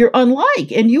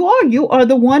unlike, and you are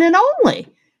the one and only.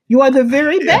 You are the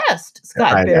very best,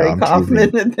 Scott Barry Kaufman.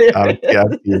 I'm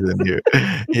teasing you.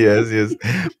 Yes.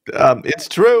 It's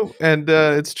true, and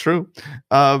it's true,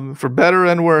 for better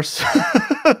and worse.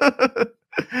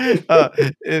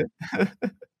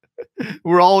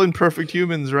 We're all imperfect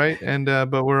humans, right? And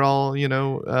but we're all,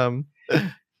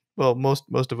 well,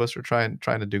 most of us are trying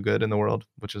to do good in the world,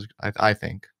 which is, I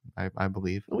think, I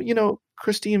believe.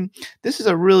 Christine, this is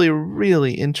a really,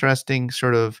 really interesting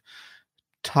sort of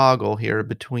toggle here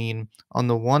between, on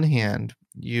the one hand,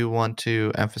 you want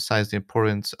to emphasize the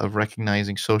importance of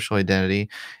recognizing social identity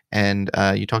And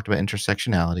you talked about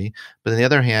intersectionality, but on the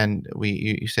other hand,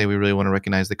 you say we really want to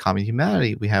recognize the common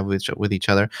humanity we have with each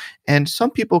other. And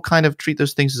some people kind of treat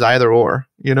those things as either or.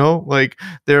 Like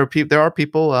there are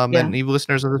people, Yeah. and even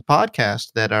listeners of this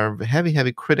podcast that are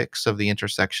heavy critics of the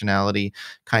intersectionality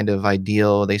kind of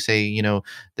ideal. They say,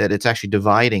 that it's actually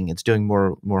dividing. It's doing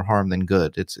more harm than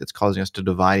good. It's causing us to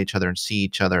divide each other and see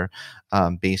each other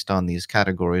based on these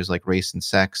categories like race and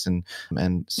sex and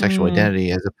sexual Mm.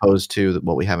 identity, as opposed to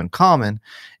what we have in common.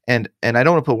 And I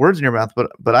don't want to put words in your mouth,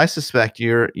 but I suspect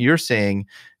you're saying,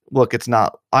 look, it's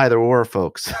not either or,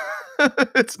 folks.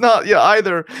 It's not you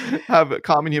either have a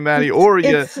common humanity or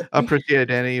you It's appreciate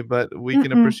identity, but we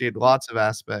can mm-mm, appreciate lots of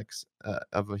aspects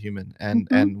of a human and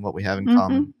mm-hmm, what we have in mm-hmm.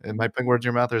 common. Am I putting words in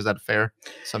your mouth, or is that a fair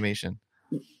summation?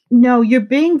 No, you're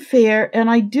being fair. And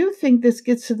I do think this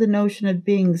gets to the notion of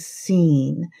being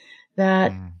seen,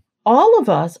 that Mm, all of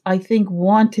us, I think,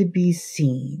 want to be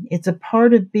seen. It's a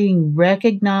part of being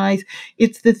recognized.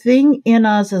 It's the thing in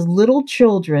us as little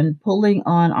children pulling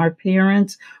on our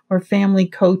parents or family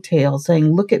coattails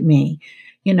saying, look at me.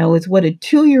 It's what a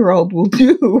 2-year-old will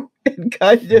do and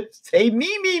kind of say,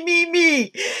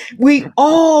 me. We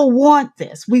all want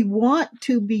this. We want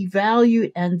to be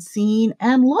valued and seen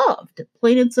and loved,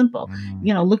 plain and simple.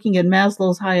 mm, Looking at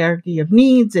Maslow's hierarchy of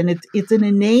needs, and it's an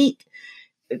innate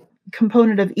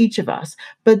component of each of us.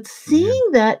 But yeah.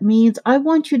 seeing that means I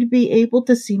want you to be able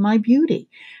to see my beauty.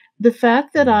 The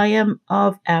fact that Mm, I am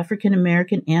of African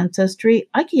American ancestry,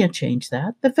 I can't change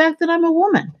that. The fact that I'm a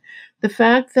woman, the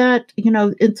fact that,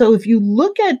 and so if you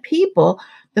look at people,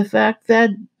 the fact that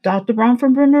Dr.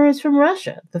 Brunner is from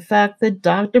Russia, the fact that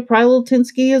Dr.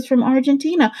 Prylatinsky is from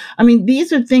Argentina. I mean,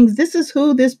 these are things, this is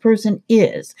who this person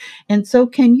is. And so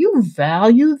can you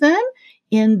value them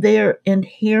in their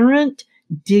inherent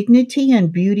dignity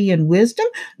and beauty and wisdom?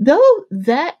 Though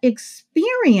that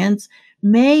experience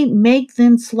may make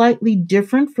them slightly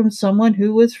different from someone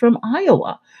who is from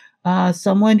Iowa,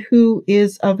 someone who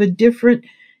is of a different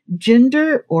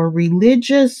gender or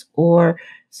religious or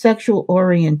sexual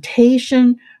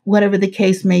orientation, whatever the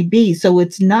case may be. So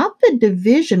it's not the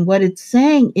division. What it's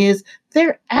saying is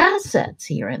they're assets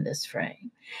here in this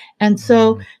frame. And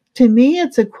so mm, to me,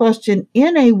 it's a question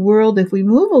in a world, if we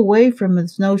move away from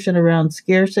this notion around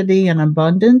scarcity and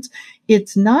abundance,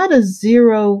 it's not a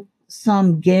zero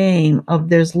sum game of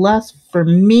there's less for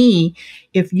me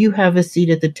if you have a seat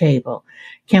at the table.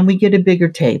 Can we get a bigger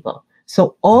table? So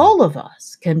mm, all of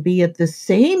us can be at the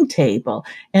same table,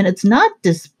 and it's not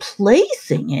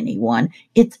displacing anyone,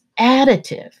 it's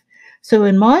additive. So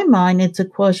in my mind, it's a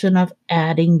question of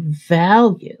adding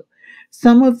value.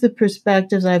 Some of the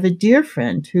perspectives, I have a dear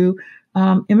friend who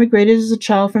immigrated as a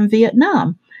child from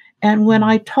Vietnam. And when mm,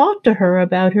 I talked to her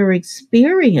about her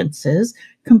experiences,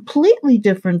 completely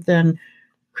different than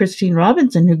Christine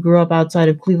Robinson, who grew up outside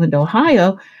of Cleveland,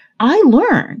 Ohio, I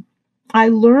learned. I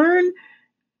learned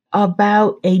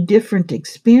about a different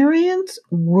experience,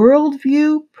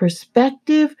 worldview,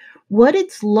 perspective, what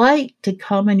it's like to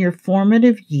come in your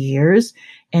formative years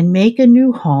and make a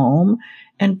new home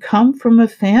and come from a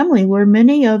family where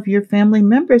many of your family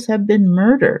members have been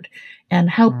murdered, and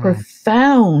how mm,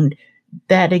 profound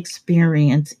that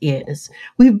experience is.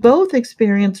 We've both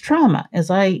experienced trauma. As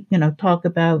I, talk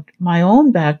about my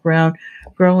own background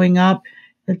growing up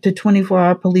to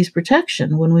 24-hour police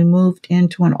protection when we moved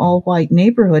into an all-white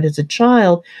neighborhood as a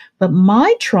child. But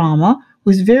my trauma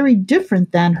was very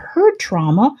different than her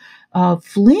trauma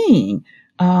fleeing,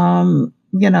 and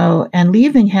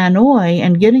leaving Hanoi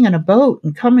and getting on a boat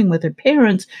and coming with her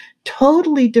parents.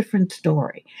 Totally different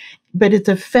story. But it's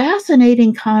a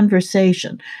fascinating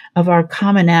conversation of our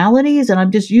commonalities. And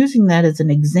I'm just using that as an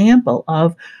example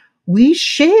of we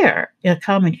share a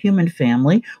common human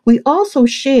family. We also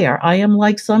share, I am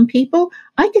like some people,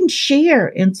 I can share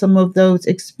in some of those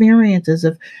experiences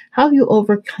of how you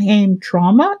overcame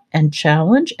trauma and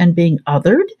challenge and being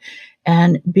othered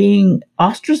and being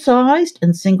ostracized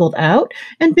and singled out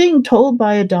and being told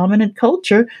by a dominant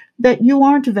culture that you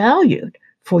aren't valued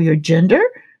for your gender,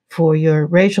 for your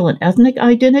racial and ethnic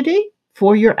identity,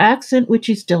 for your accent, which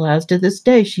she still has to this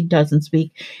day. She doesn't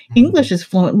speak English mm, as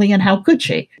fluently, and how could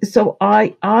she? So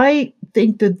I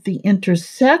think that the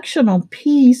intersectional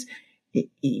piece,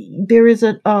 there is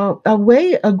a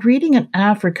way, a greeting in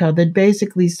Africa that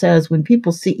basically says when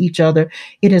people see each other,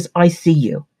 it is, I see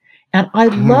you. And I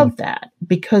mm. love that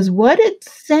because what it's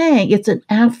saying, it's an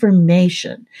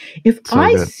affirmation. If So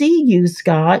I good. see you,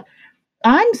 Scott,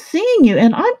 I'm seeing you,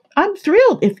 and I'm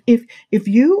thrilled. If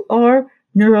you are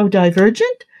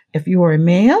neurodivergent, if you are a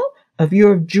male, if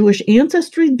you're of Jewish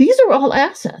ancestry, these are all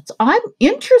assets. I'm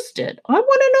interested. I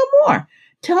want to know more.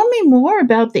 tell me more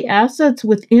about the assets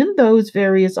within those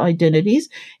various identities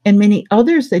and many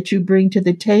others that you bring to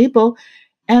the table.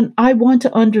 And I want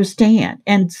to understand.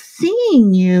 And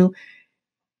seeing you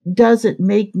doesn't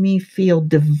make me feel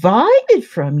divided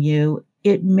from you.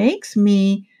 It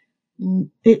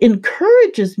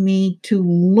encourages me to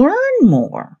learn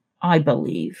more, I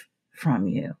believe, from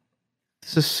you.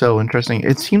 This is so interesting.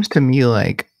 It seems to me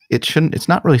like it's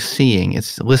not really seeing,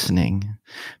 it's listening.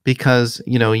 Because,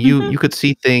 you Mm-hmm. could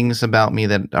see things about me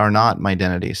that are not my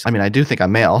identities. I mean, I do think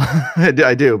I'm male.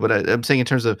 I do, but I'm saying in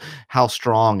terms of how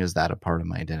strong is that a part of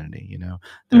my identity,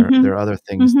 There Mm-hmm. are other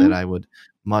things Mm-hmm. that I would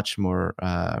much more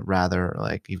rather,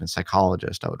 like even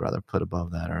psychologist, I would rather put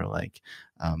above that, or like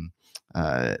um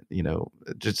you know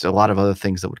just a lot of other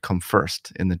things that would come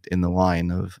first in the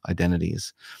line of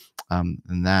identities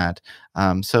than that.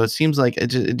 So it seems like it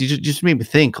just made me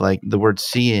think like the word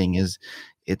seeing is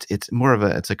it's more of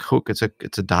a it's a hook, it's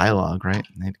a dialogue, right?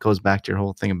 And it goes back to your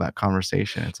whole thing about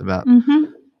conversation. It's about Mm-hmm.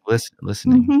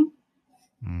 listening. Mm-hmm.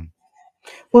 Mm,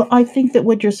 Well, I think that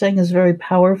what you're saying is very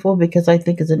powerful because I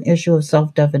think it's an issue of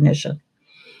self definition.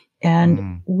 And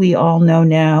mm, we all know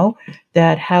now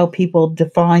that how people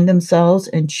define themselves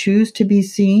and choose to be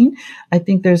seen, I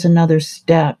think there's another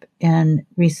step in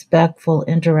respectful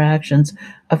interactions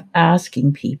of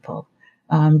asking people.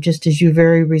 Just as you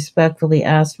very respectfully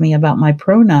asked me about my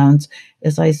pronouns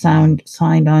as I mm.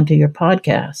 signed on to your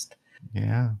podcast.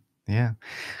 Yeah, yeah.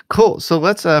 Cool. So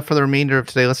let's for the remainder of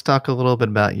today, let's talk a little bit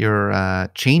about your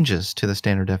changes to the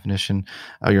standard definition,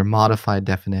 your modified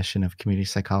definition of community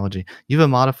psychology. You have a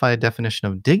modified definition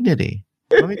of dignity.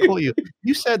 Let me quote you.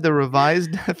 You said the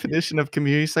revised definition of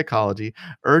community psychology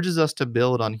urges us to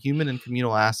build on human and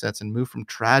communal assets and move from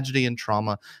tragedy and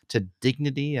trauma to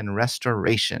dignity and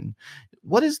restoration.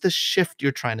 What is the shift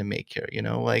you're trying to make here?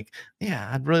 Like,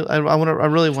 yeah, I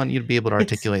really want you to be able to It's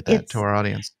articulate that to it's our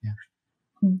audience. Yeah.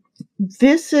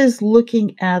 this is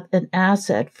looking at an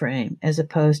asset frame as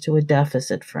opposed to a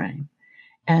deficit frame.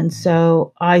 And Mm,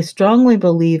 so I strongly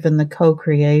believe in the co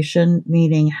creation,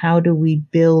 meaning how do we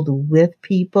build with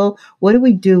people? What do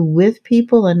we do with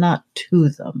people and not to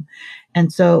them?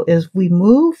 And so mm, as we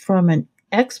move from an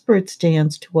expert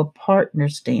stance to a partner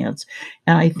stance,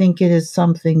 and I think it is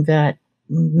something that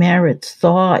merits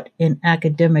thought in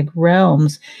academic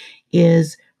realms,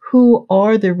 is who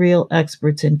are the real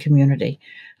experts in community?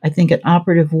 I think an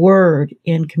operative word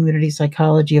in community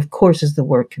psychology, of course, is the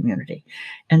word community.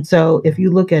 And so if mm,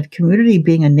 you look at community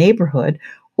being a neighborhood,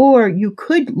 or you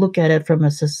could look at it from a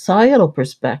societal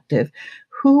perspective,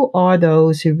 who are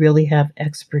those who really have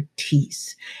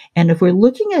expertise? And if we're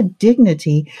looking at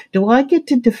dignity, do I get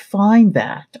to define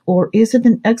that? Or is it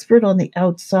an expert on the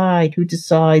outside who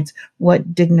decides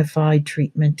what dignified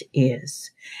treatment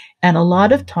is? And a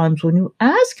lot of mm. times when you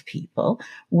ask people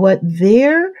what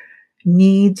their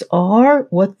needs are,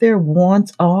 what their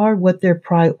wants are, what their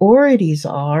priorities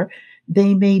are,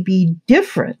 they may be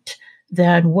different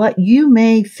than what you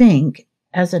may think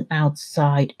as an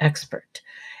outside expert.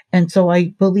 And so I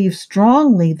believe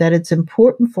strongly that it's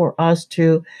important for us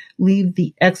to leave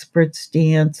the expert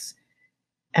stance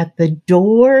at the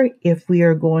door if we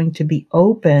are going to be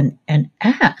open and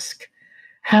ask,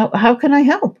 how can I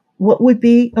help? What would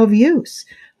be of use?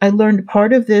 I learned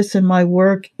part of this in my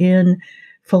work in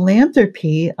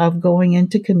philanthropy of going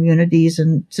into communities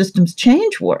and systems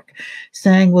change work,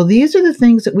 saying, well, these are the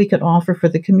things that we can offer for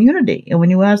the community. And when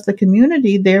you ask the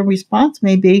community, their response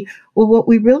may be, well, what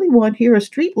we really want here are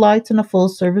street lights and a full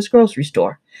service grocery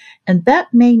store. And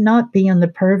that may not be in the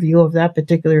purview of that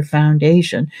particular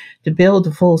foundation to build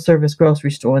a full service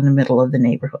grocery store in the middle of the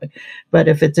neighborhood. But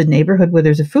if it's a neighborhood where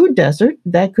there's a food desert,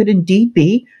 that could indeed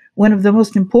be one of the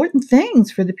most important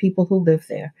things for the people who live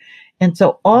there. And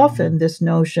so Mhm. often, this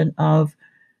notion of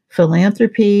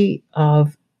philanthropy,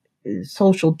 of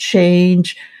social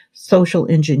change, social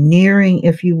engineering,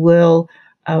 if you will,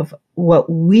 of what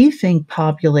we think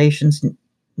populations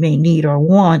may need or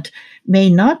want, may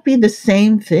not be the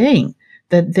same thing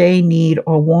that they need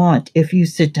or want if you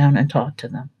sit down and talk to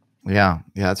them. Yeah,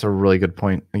 yeah, that's a really good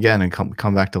point. Again, and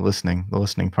come back to listening, the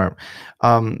listening part.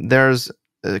 There's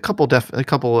a couple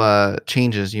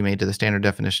changes you made to the standard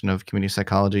definition of community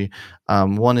psychology.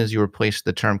 One is you replaced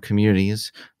the term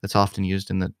communities that's often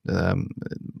used in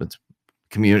it's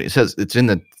community. It says it's in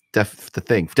the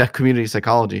thing, community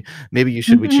psychology. Maybe you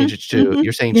should we Mm-hmm, change it to mm-hmm.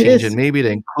 you're saying It change it is. maybe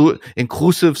to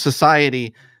inclusive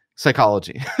society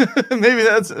psychology. Maybe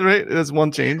that's right. That's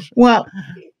one change. Well,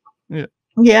 Yeah.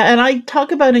 Yeah, and I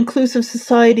talk about inclusive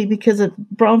society because of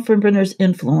Bronfenbrenner's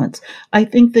influence. I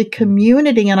think the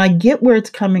community, and I get where it's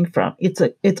coming from. It's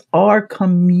our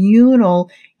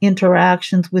communal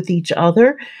interactions with each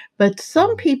other, but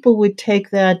some people would take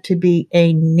that to be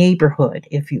a neighborhood,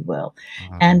 if you will.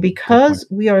 And Good point. because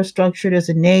we are structured as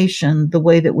a nation the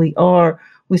way that we are,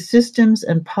 with systems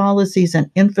and policies and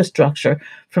infrastructure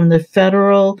from the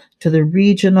federal to the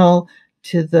regional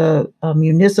to the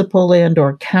municipal and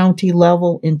or county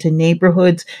level into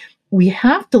neighborhoods, we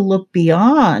have to look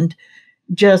beyond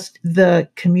just the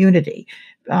community.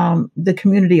 The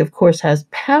community, of course, has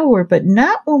power, but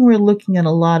not when we're looking at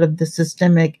a lot of the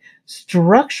systemic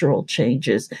structural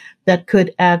changes that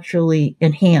could actually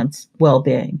enhance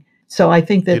well-being. So I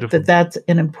think Beautiful. that's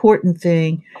an important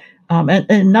thing.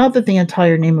 And not that the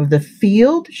entire name of the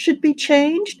field should be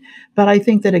changed, but I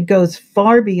think that it goes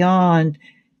far beyond,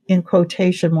 in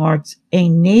quotation marks, a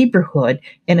neighborhood.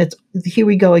 And it's here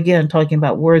we go again, talking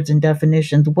about words and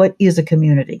definitions. What is a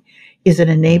community? Is it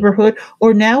a neighborhood?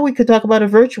 Or now we could talk about a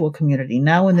virtual community.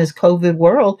 Now, in this COVID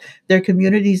world, there are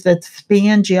communities that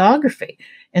span geography,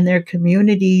 and there are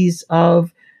communities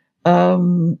of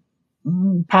um,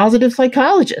 positive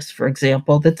psychologists, for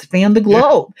example, that span the Yeah.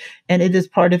 globe. And it is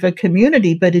part of a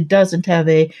community, but it doesn't have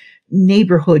a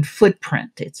neighborhood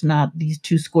footprint. It's not these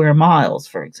 2 square miles,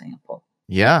 for example.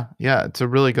 Yeah, yeah, it's a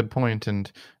really good point,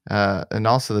 and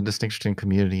also the distinction between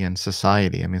community and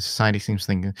society. I mean, society seems to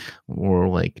think more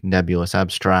like nebulous,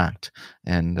 abstract,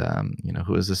 and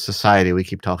who is this society we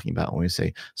keep talking about when we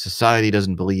say society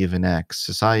doesn't believe in X,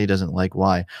 society doesn't like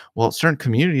Y. Well, certain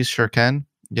communities sure can,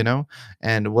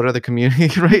 and what are the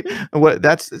communities, right? Mhm. What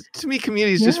that's to me,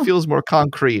 communities just Yeah. feels more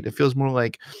concrete. It feels more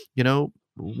like, Mhm.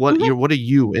 what are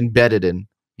you embedded in,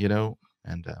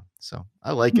 and so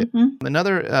I like it. Mhm.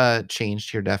 Another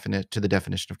change to the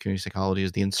definition of community psychology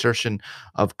is the insertion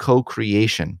of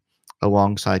co-creation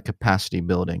alongside capacity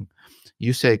building.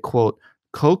 You say, quote,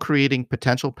 co-creating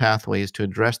potential pathways to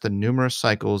address the numerous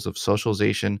cycles of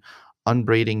socialization,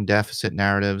 unbraiding deficit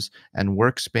narratives, and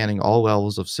work spanning all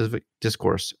levels of civic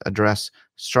discourse address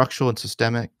structural and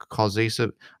systemic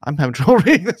causative, I'm having trouble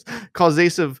reading this,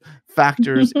 causative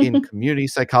factors in community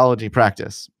psychology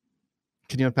practice.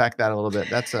 Can you unpack that a little bit?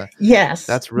 Yes.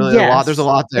 That's really a lot. There's a Yes.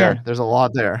 lot And there. There's a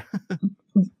lot there.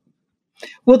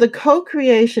 well, the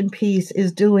co-creation piece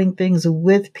is doing things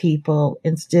with people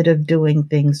instead of doing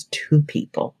things to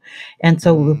people. And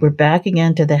so we're Mm, back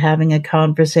again to the having a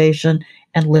conversation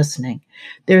and listening.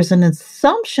 There's an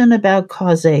assumption about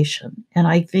causation. And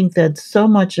I think that so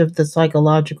much of the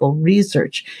psychological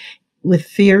research with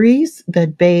theories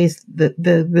that base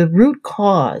the root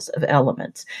cause of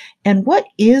elements. And what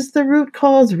is the root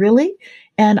cause really?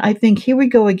 And I think here we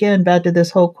go again back to this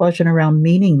whole question around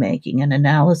meaning making and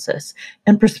analysis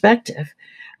and perspective.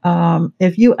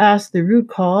 If you ask the root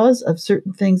cause of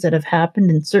certain things that have happened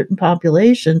in certain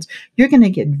populations, you're going to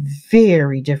get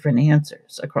very different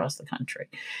answers across the country.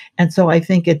 And so I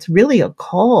think it's really a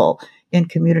call in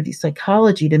community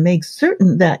psychology to make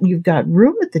certain that you've got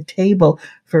room at the table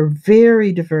for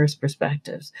very diverse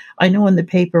perspectives. I know in the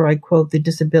paper I quote the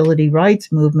disability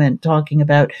rights movement talking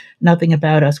about nothing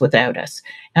about us without us.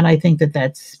 And I think that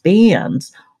that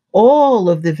spans all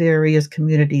of the various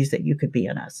communities that you could be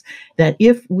in us. That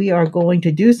if we are going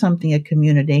to do something at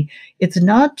community, it's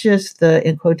not just the,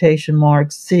 in quotation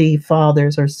marks, city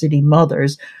fathers or city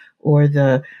mothers or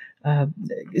the uh,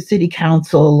 city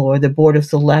council or the board of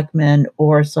selectmen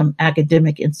or some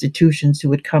academic institutions who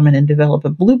would come in and develop a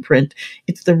blueprint.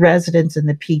 It's the residents and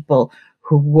the people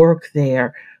who work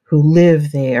there, who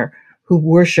live there, who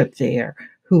worship there,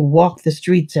 who walk the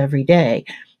streets every day.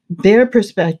 Their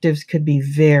perspectives could be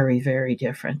very, very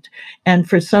different. And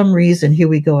for some reason, here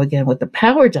we go again with the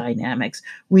power dynamics,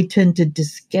 we tend to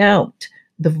discount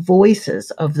the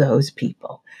voices of those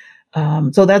people.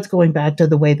 So that's going back to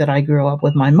the way that I grew up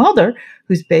with my mother,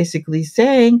 who's basically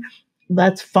saying,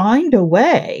 let's find a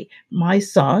way. My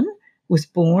son was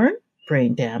born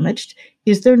brain damaged.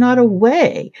 Is there not a mm,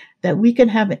 way that we can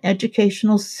have an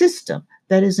educational system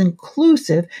that is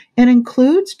inclusive and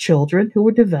includes children who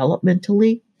are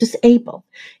developmentally disabled?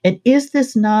 And is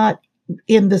this not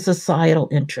in the societal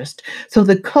interest? So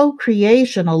the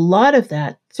co-creation, a lot of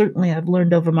that, certainly I've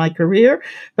learned over my career,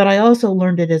 but I also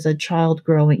learned it as a child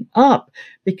growing up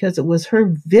because it was her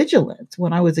vigilance.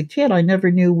 When I was a kid, I never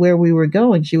knew where we were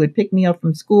going. She would pick me up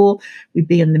from school. We'd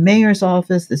be in the mayor's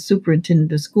office, the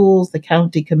superintendent of schools, the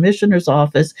county commissioner's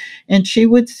office, and she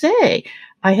would say,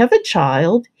 I have a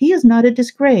child. He is not a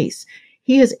disgrace.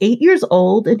 He is 8 years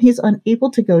old and he's unable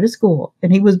to go to school,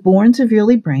 and he was born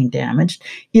severely brain damaged.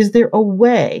 Is there a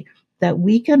way that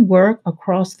we can work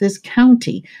across this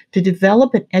county to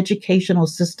develop an educational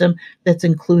system that's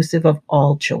inclusive of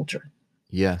all children.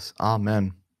 Yes.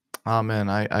 Amen. Amen.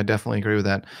 I definitely agree with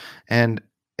that. And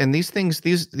these things,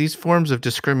 these forms of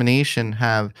discrimination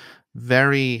have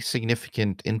very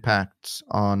significant impacts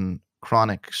on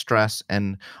chronic stress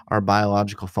and our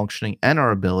biological functioning and our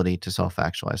ability to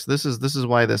self-actualize. This is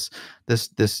why this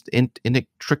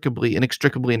inextricably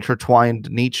intertwined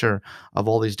nature of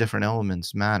all these different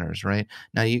elements matters, right?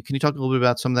 Now, can you talk a little bit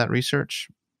about some of that research?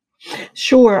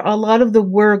 Sure. A lot of the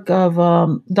work of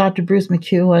Dr. Bruce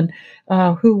McEwen,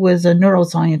 who was a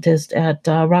neuroscientist at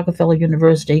Rockefeller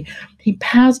University, he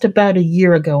passed about a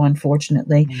year ago,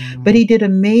 unfortunately, but he did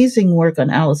amazing work on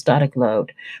allostatic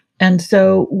load. And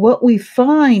so, what we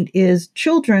find is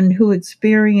children who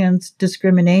experience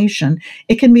discrimination,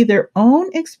 it can be their own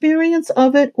experience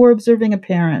of it or observing a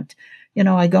parent.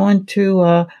 I go into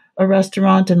a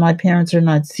restaurant and my parents are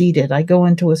not seated. I go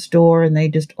into a store and they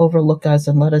just overlook us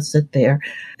and let us sit there.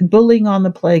 Bullying on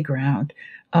the playground,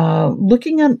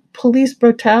 looking at police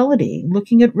brutality,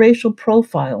 looking at racial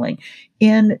profiling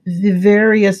in the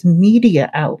various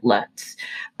media outlets.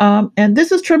 And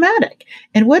this is traumatic.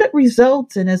 And what it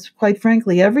results in is, quite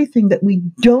frankly, everything that we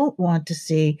don't want to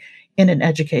see in an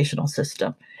educational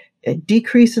system. A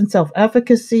decrease in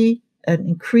self-efficacy, an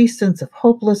increased sense of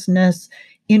hopelessness,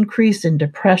 increase in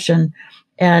depression.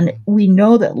 And we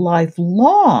know that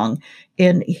lifelong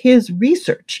in his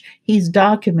research, he's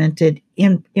documented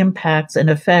impacts and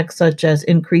effects such as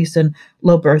increase in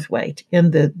low birth weight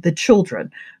in the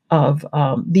children of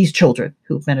these children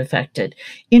who've been affected,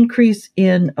 increase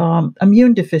in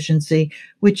immune deficiency,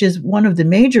 which is one of the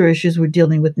major issues we're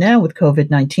dealing with now with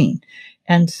COVID-19,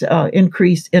 and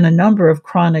increase in a number of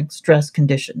chronic stress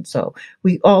conditions. So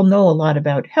we all know a lot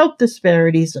about health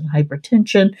disparities and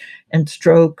hypertension and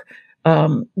stroke,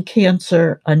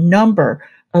 cancer, a number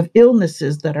of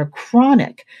illnesses that are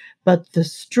chronic. But the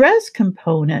stress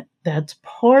component that's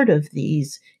part of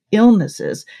these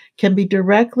illnesses can be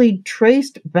directly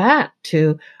traced back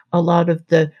to a lot of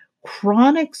the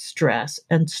chronic stress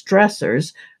and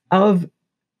stressors of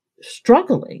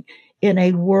struggling in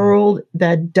a world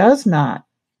that does not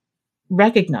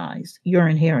recognize your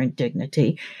inherent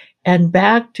dignity, and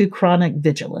back to chronic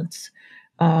vigilance.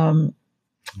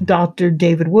 Dr.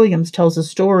 David Williams tells a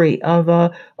story of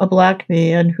a Black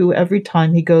man who every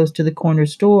time he goes to the corner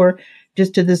store,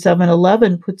 just to the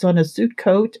 7-Eleven, puts on a suit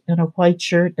coat and a white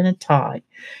shirt and a tie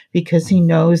because he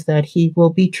knows that he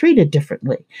will be treated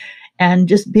differently. And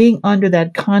just being under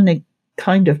that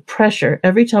kind of pressure,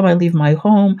 every time I leave my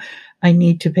home, I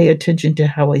need to pay attention to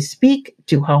how I speak,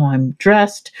 to how I'm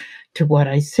dressed, to what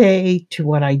I say, to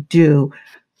what I do,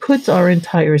 puts our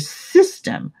entire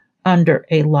system under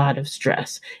a lot of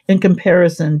stress in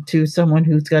comparison to someone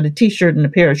who's got a t-shirt and a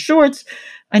pair of shorts.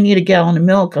 I need a gallon of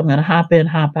milk. I'm going to hop in,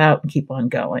 hop out, and keep on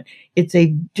going. It's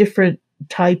a different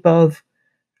type of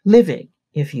living,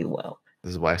 if you will.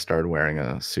 This is why I started wearing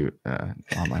a suit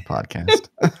on my podcast,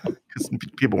 because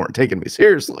people weren't taking me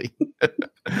seriously.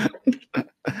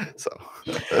 So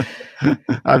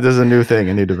this is a new thing,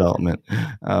 a new development.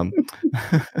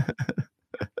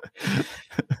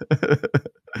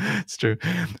 It's true.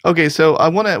 Okay, so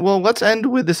let's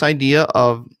end with this idea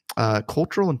of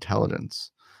cultural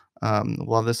intelligence.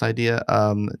 This idea,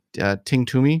 Ting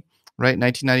Toomey, right,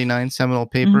 1999 seminal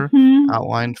paper,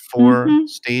 outlined four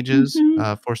stages,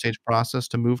 four-stage process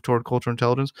to move toward cultural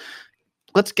intelligence.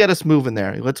 Let's get us moving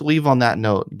there. Let's leave on that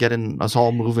note, getting us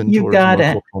all moving towards more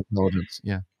cultural intelligence.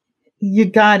 Yeah. You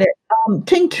got it.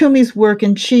 Ting Toomey's work,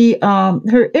 and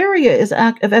her area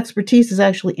of expertise is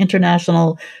actually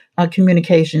international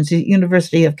communications, the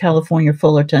University of California,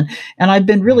 Fullerton. And I've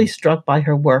been really struck by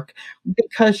her work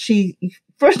because she,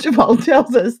 first of all,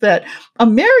 tells us that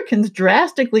Americans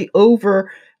drastically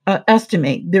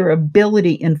overestimate their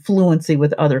ability in fluency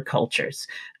with other cultures.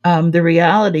 The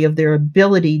reality of their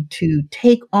ability to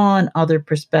take on other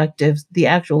perspectives, the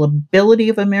actual ability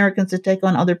of Americans to take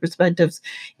on other perspectives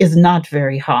is not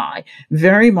very high,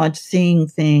 very much seeing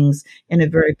things in a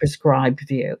very prescribed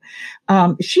view.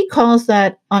 She calls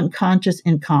that unconscious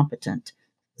incompetence,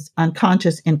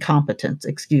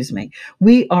 excuse me.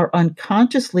 We are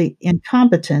unconsciously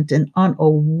incompetent and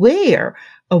unaware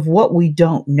of what we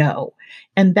don't know.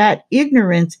 And that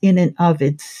ignorance in and of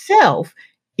itself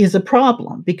is a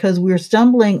problem because we're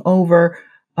stumbling over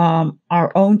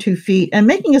our own 2 feet and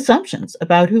making assumptions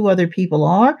about who other people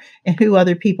are and who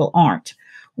other people aren't.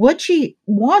 What she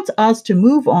wants us to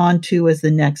move on to as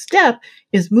the next step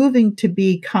is moving to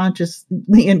be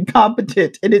consciously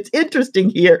incompetent. And it's interesting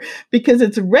here because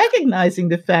it's recognizing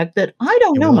the fact that I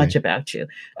don't know Really? much about you.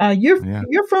 You're Yeah.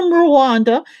 you're from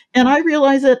Rwanda, and I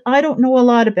realize that I don't know a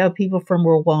lot about people from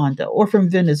Rwanda or from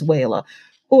Venezuela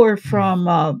or Mm.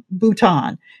 from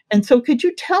Bhutan. And so, could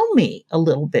you tell me a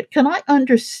little bit? Can I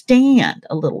understand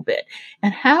a little bit?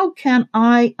 And how can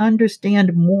I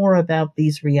understand more about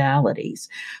these realities?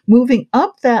 Moving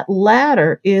up that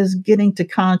ladder is getting to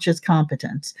conscious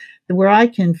competence, where I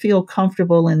can feel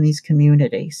comfortable in these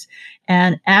communities.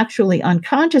 And actually,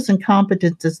 unconscious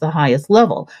incompetence is the highest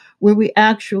level, where we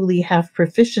actually have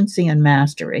proficiency and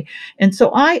mastery. And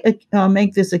so I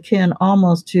make this akin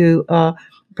almost to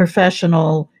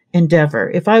professional endeavor.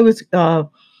 If I was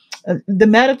the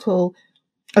medical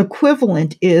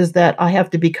equivalent is that I have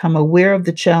to become aware of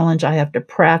the challenge. I have to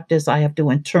practice. I have to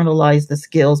internalize the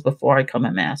skills before I become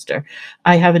a master.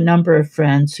 I have a number of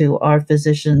friends who are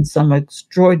physicians, some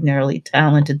extraordinarily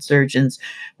talented surgeons.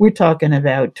 We're talking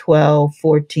about 12,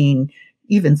 14,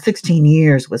 even 16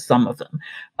 years with some of them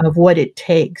of what it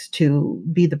takes to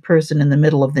be the person in the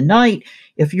middle of the night.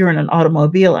 If you're in an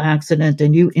automobile accident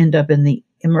and you end up in the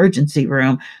emergency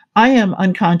room, I am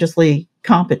unconsciously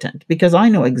competent because I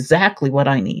know exactly what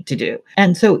I need to do.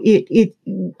 And so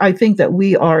I think that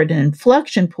we are at an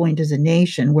inflection point as a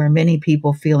nation where many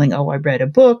people feeling, oh, I read a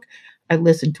book, I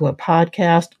listened to a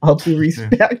podcast, all due Yeah.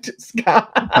 respect,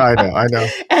 Scott. I know.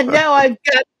 And now I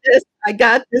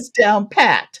got this down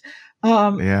pat.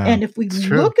 Yeah, And if we it's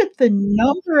true. look at the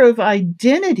number of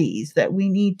identities that we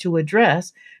need to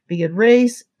address, be it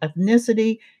race,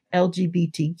 ethnicity,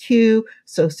 LGBTQ,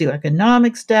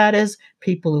 socioeconomic status,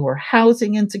 people who are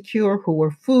housing insecure, who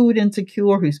are food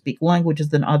insecure, who speak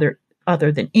languages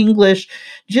other than English,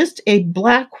 just a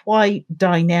black-white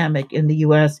dynamic in the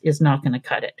US is not going to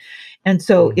cut it. And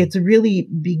so Mhm. it's really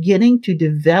beginning to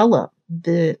develop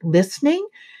the listening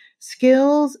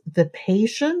skills, the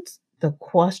patience, the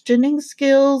questioning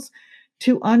skills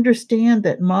to understand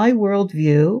that my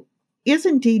worldview is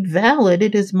indeed valid.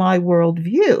 It is my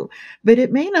worldview, but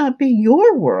it may not be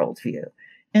your worldview.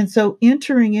 And so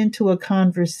entering into a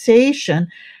conversation,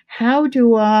 how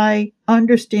do I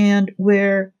understand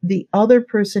where the other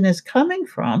person is coming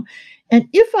from? And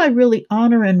if I really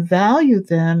honor and value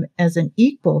them as an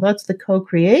equal, that's the co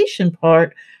creation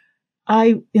part,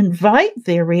 I invite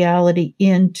their reality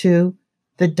into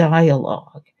the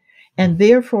dialogue. And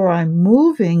therefore, I'm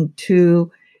moving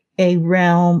to a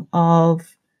realm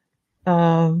of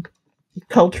um,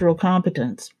 cultural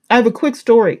competence. I have a quick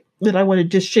story that I want to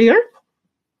just share.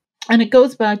 And it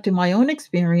goes back to my own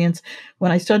experience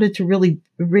when I started to really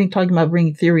talking about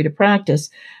bringing theory to practice.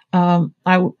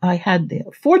 I had the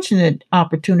fortunate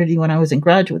opportunity when I was in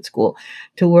graduate school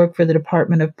to work for the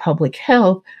Department of Public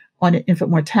Health on an infant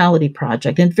mortality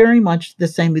project, and very much the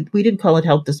same. We didn't call it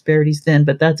health disparities then,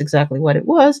 but that's exactly what it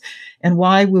was. And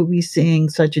why were we seeing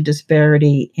such a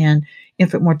disparity in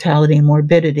infant mortality and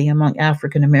morbidity among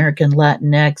African American,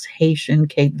 Latinx, Haitian,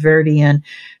 Cape Verdean,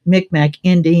 Mi'kmaq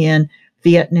Indian,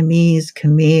 Vietnamese,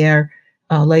 Khmer,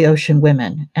 Laotian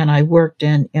women? And I worked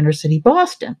in inner city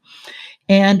Boston.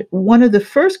 And one of the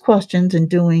first questions in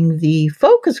doing the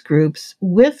focus groups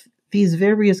with these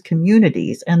various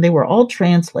communities, and they were all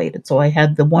translated. So I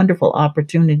had the wonderful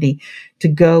opportunity to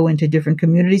go into different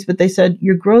communities, but they said,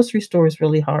 your grocery store is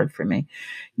really hard for me.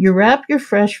 You wrap your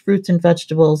fresh fruits and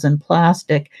vegetables in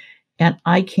plastic, and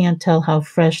I can't tell how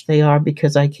fresh they are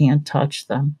because I can't touch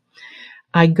them.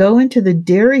 I go into the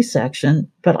dairy section,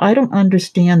 but I don't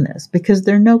understand this because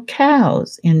there are no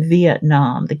cows in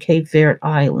Vietnam, the Cape Verde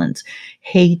Islands,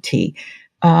 Haiti.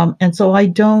 And so I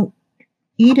don't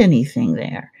eat anything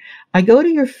there. I go to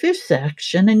your fish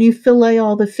section and you fillet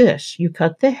all the fish. You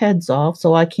cut the heads off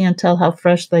so I can't tell how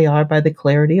fresh they are by the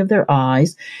clarity of their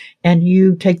eyes. And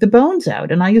you take the bones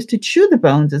out. And I used to chew the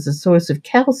bones as a source of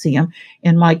calcium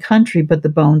in my country, but the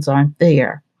bones aren't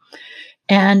there.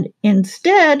 And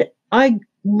instead, I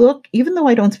look, even though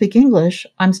I don't speak English,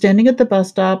 I'm standing at the bus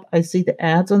stop. I see the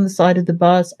ads on the side of the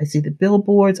bus. I see the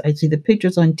billboards. I see the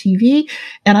pictures on TV.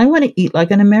 And I want to eat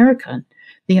like an American.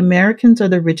 The Americans are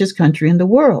the richest country in the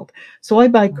world. So I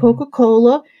buy Mm.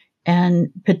 Coca-Cola and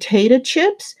potato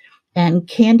chips and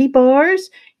candy bars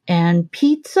and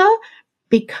pizza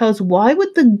because why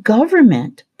would the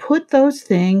government put those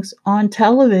things on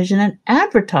television and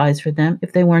advertise for them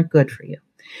if they weren't good for you?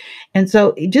 And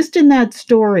so, just in that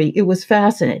story, it was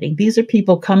fascinating. These are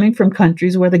people coming from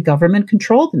countries where the government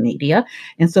controlled the media.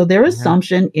 And so, their Yeah.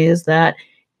 assumption is that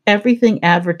everything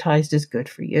advertised is good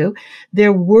for you,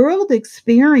 their world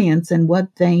experience and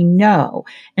what they know.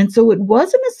 And so it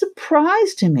wasn't a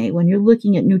surprise to me when you're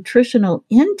looking at nutritional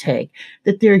intake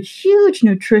that there are huge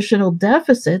nutritional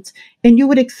deficits, and you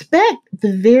would expect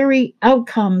the very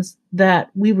outcomes that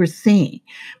we were seeing.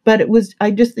 But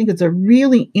I just think it's a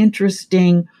really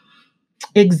interesting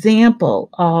example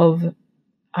of,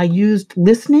 I used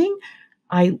listening,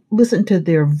 I listened to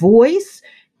their voice,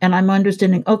 and I'm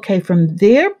understanding, okay, from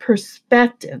their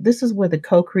perspective, this is where the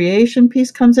co-creation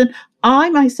piece comes in. I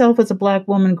myself, as a Black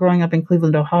woman growing up in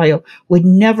Cleveland, Ohio, would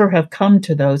never have come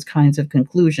to those kinds of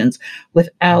conclusions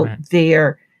without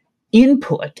their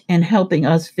input and helping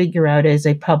us figure out as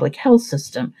a public health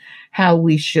system how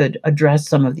we should address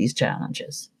some of these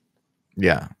challenges.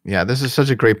 Yeah. This is such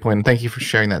a great point. Thank you for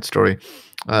sharing that story.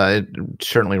 It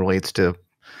certainly relates to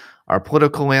our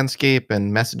political landscape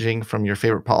and messaging from your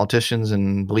favorite politicians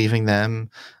and believing them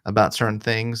about certain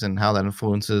things, and how that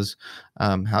influences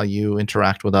how you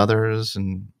interact with others,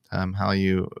 and how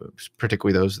you,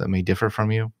 particularly those that may differ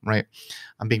from you, right?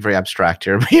 I'm being very abstract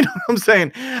here, but you know what I'm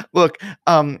saying? Look,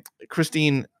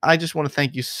 Christine, I just want to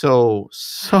thank you so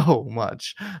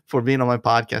much for being on my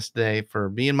podcast today, for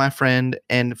being my friend,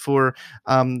 and for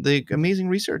the amazing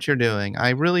research you're doing. I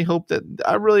really hope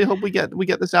we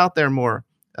get this out there more,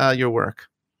 your work.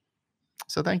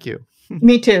 So thank you.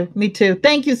 Me too.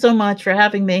 Thank you so much for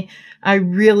having me. I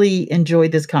really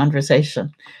enjoyed this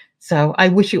conversation. So I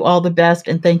wish you all the best,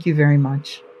 and thank you very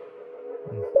much.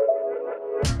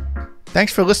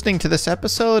 Thanks for listening to this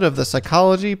episode of the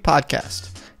Psychology Podcast.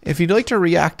 If you'd like to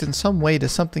react in some way to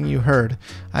something you heard,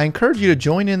 I encourage you to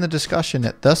join in the discussion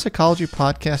at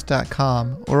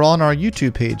thepsychologypodcast.com or on our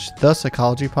YouTube page, The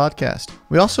Psychology Podcast.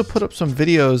 We also put up some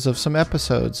videos of some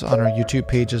episodes on our YouTube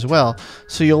page as well,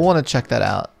 so you'll want to check that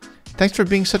out. Thanks for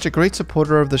being such a great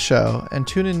supporter of the show, and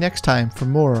tune in next time for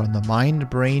more on the mind,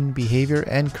 brain, behavior,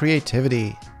 and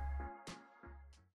creativity.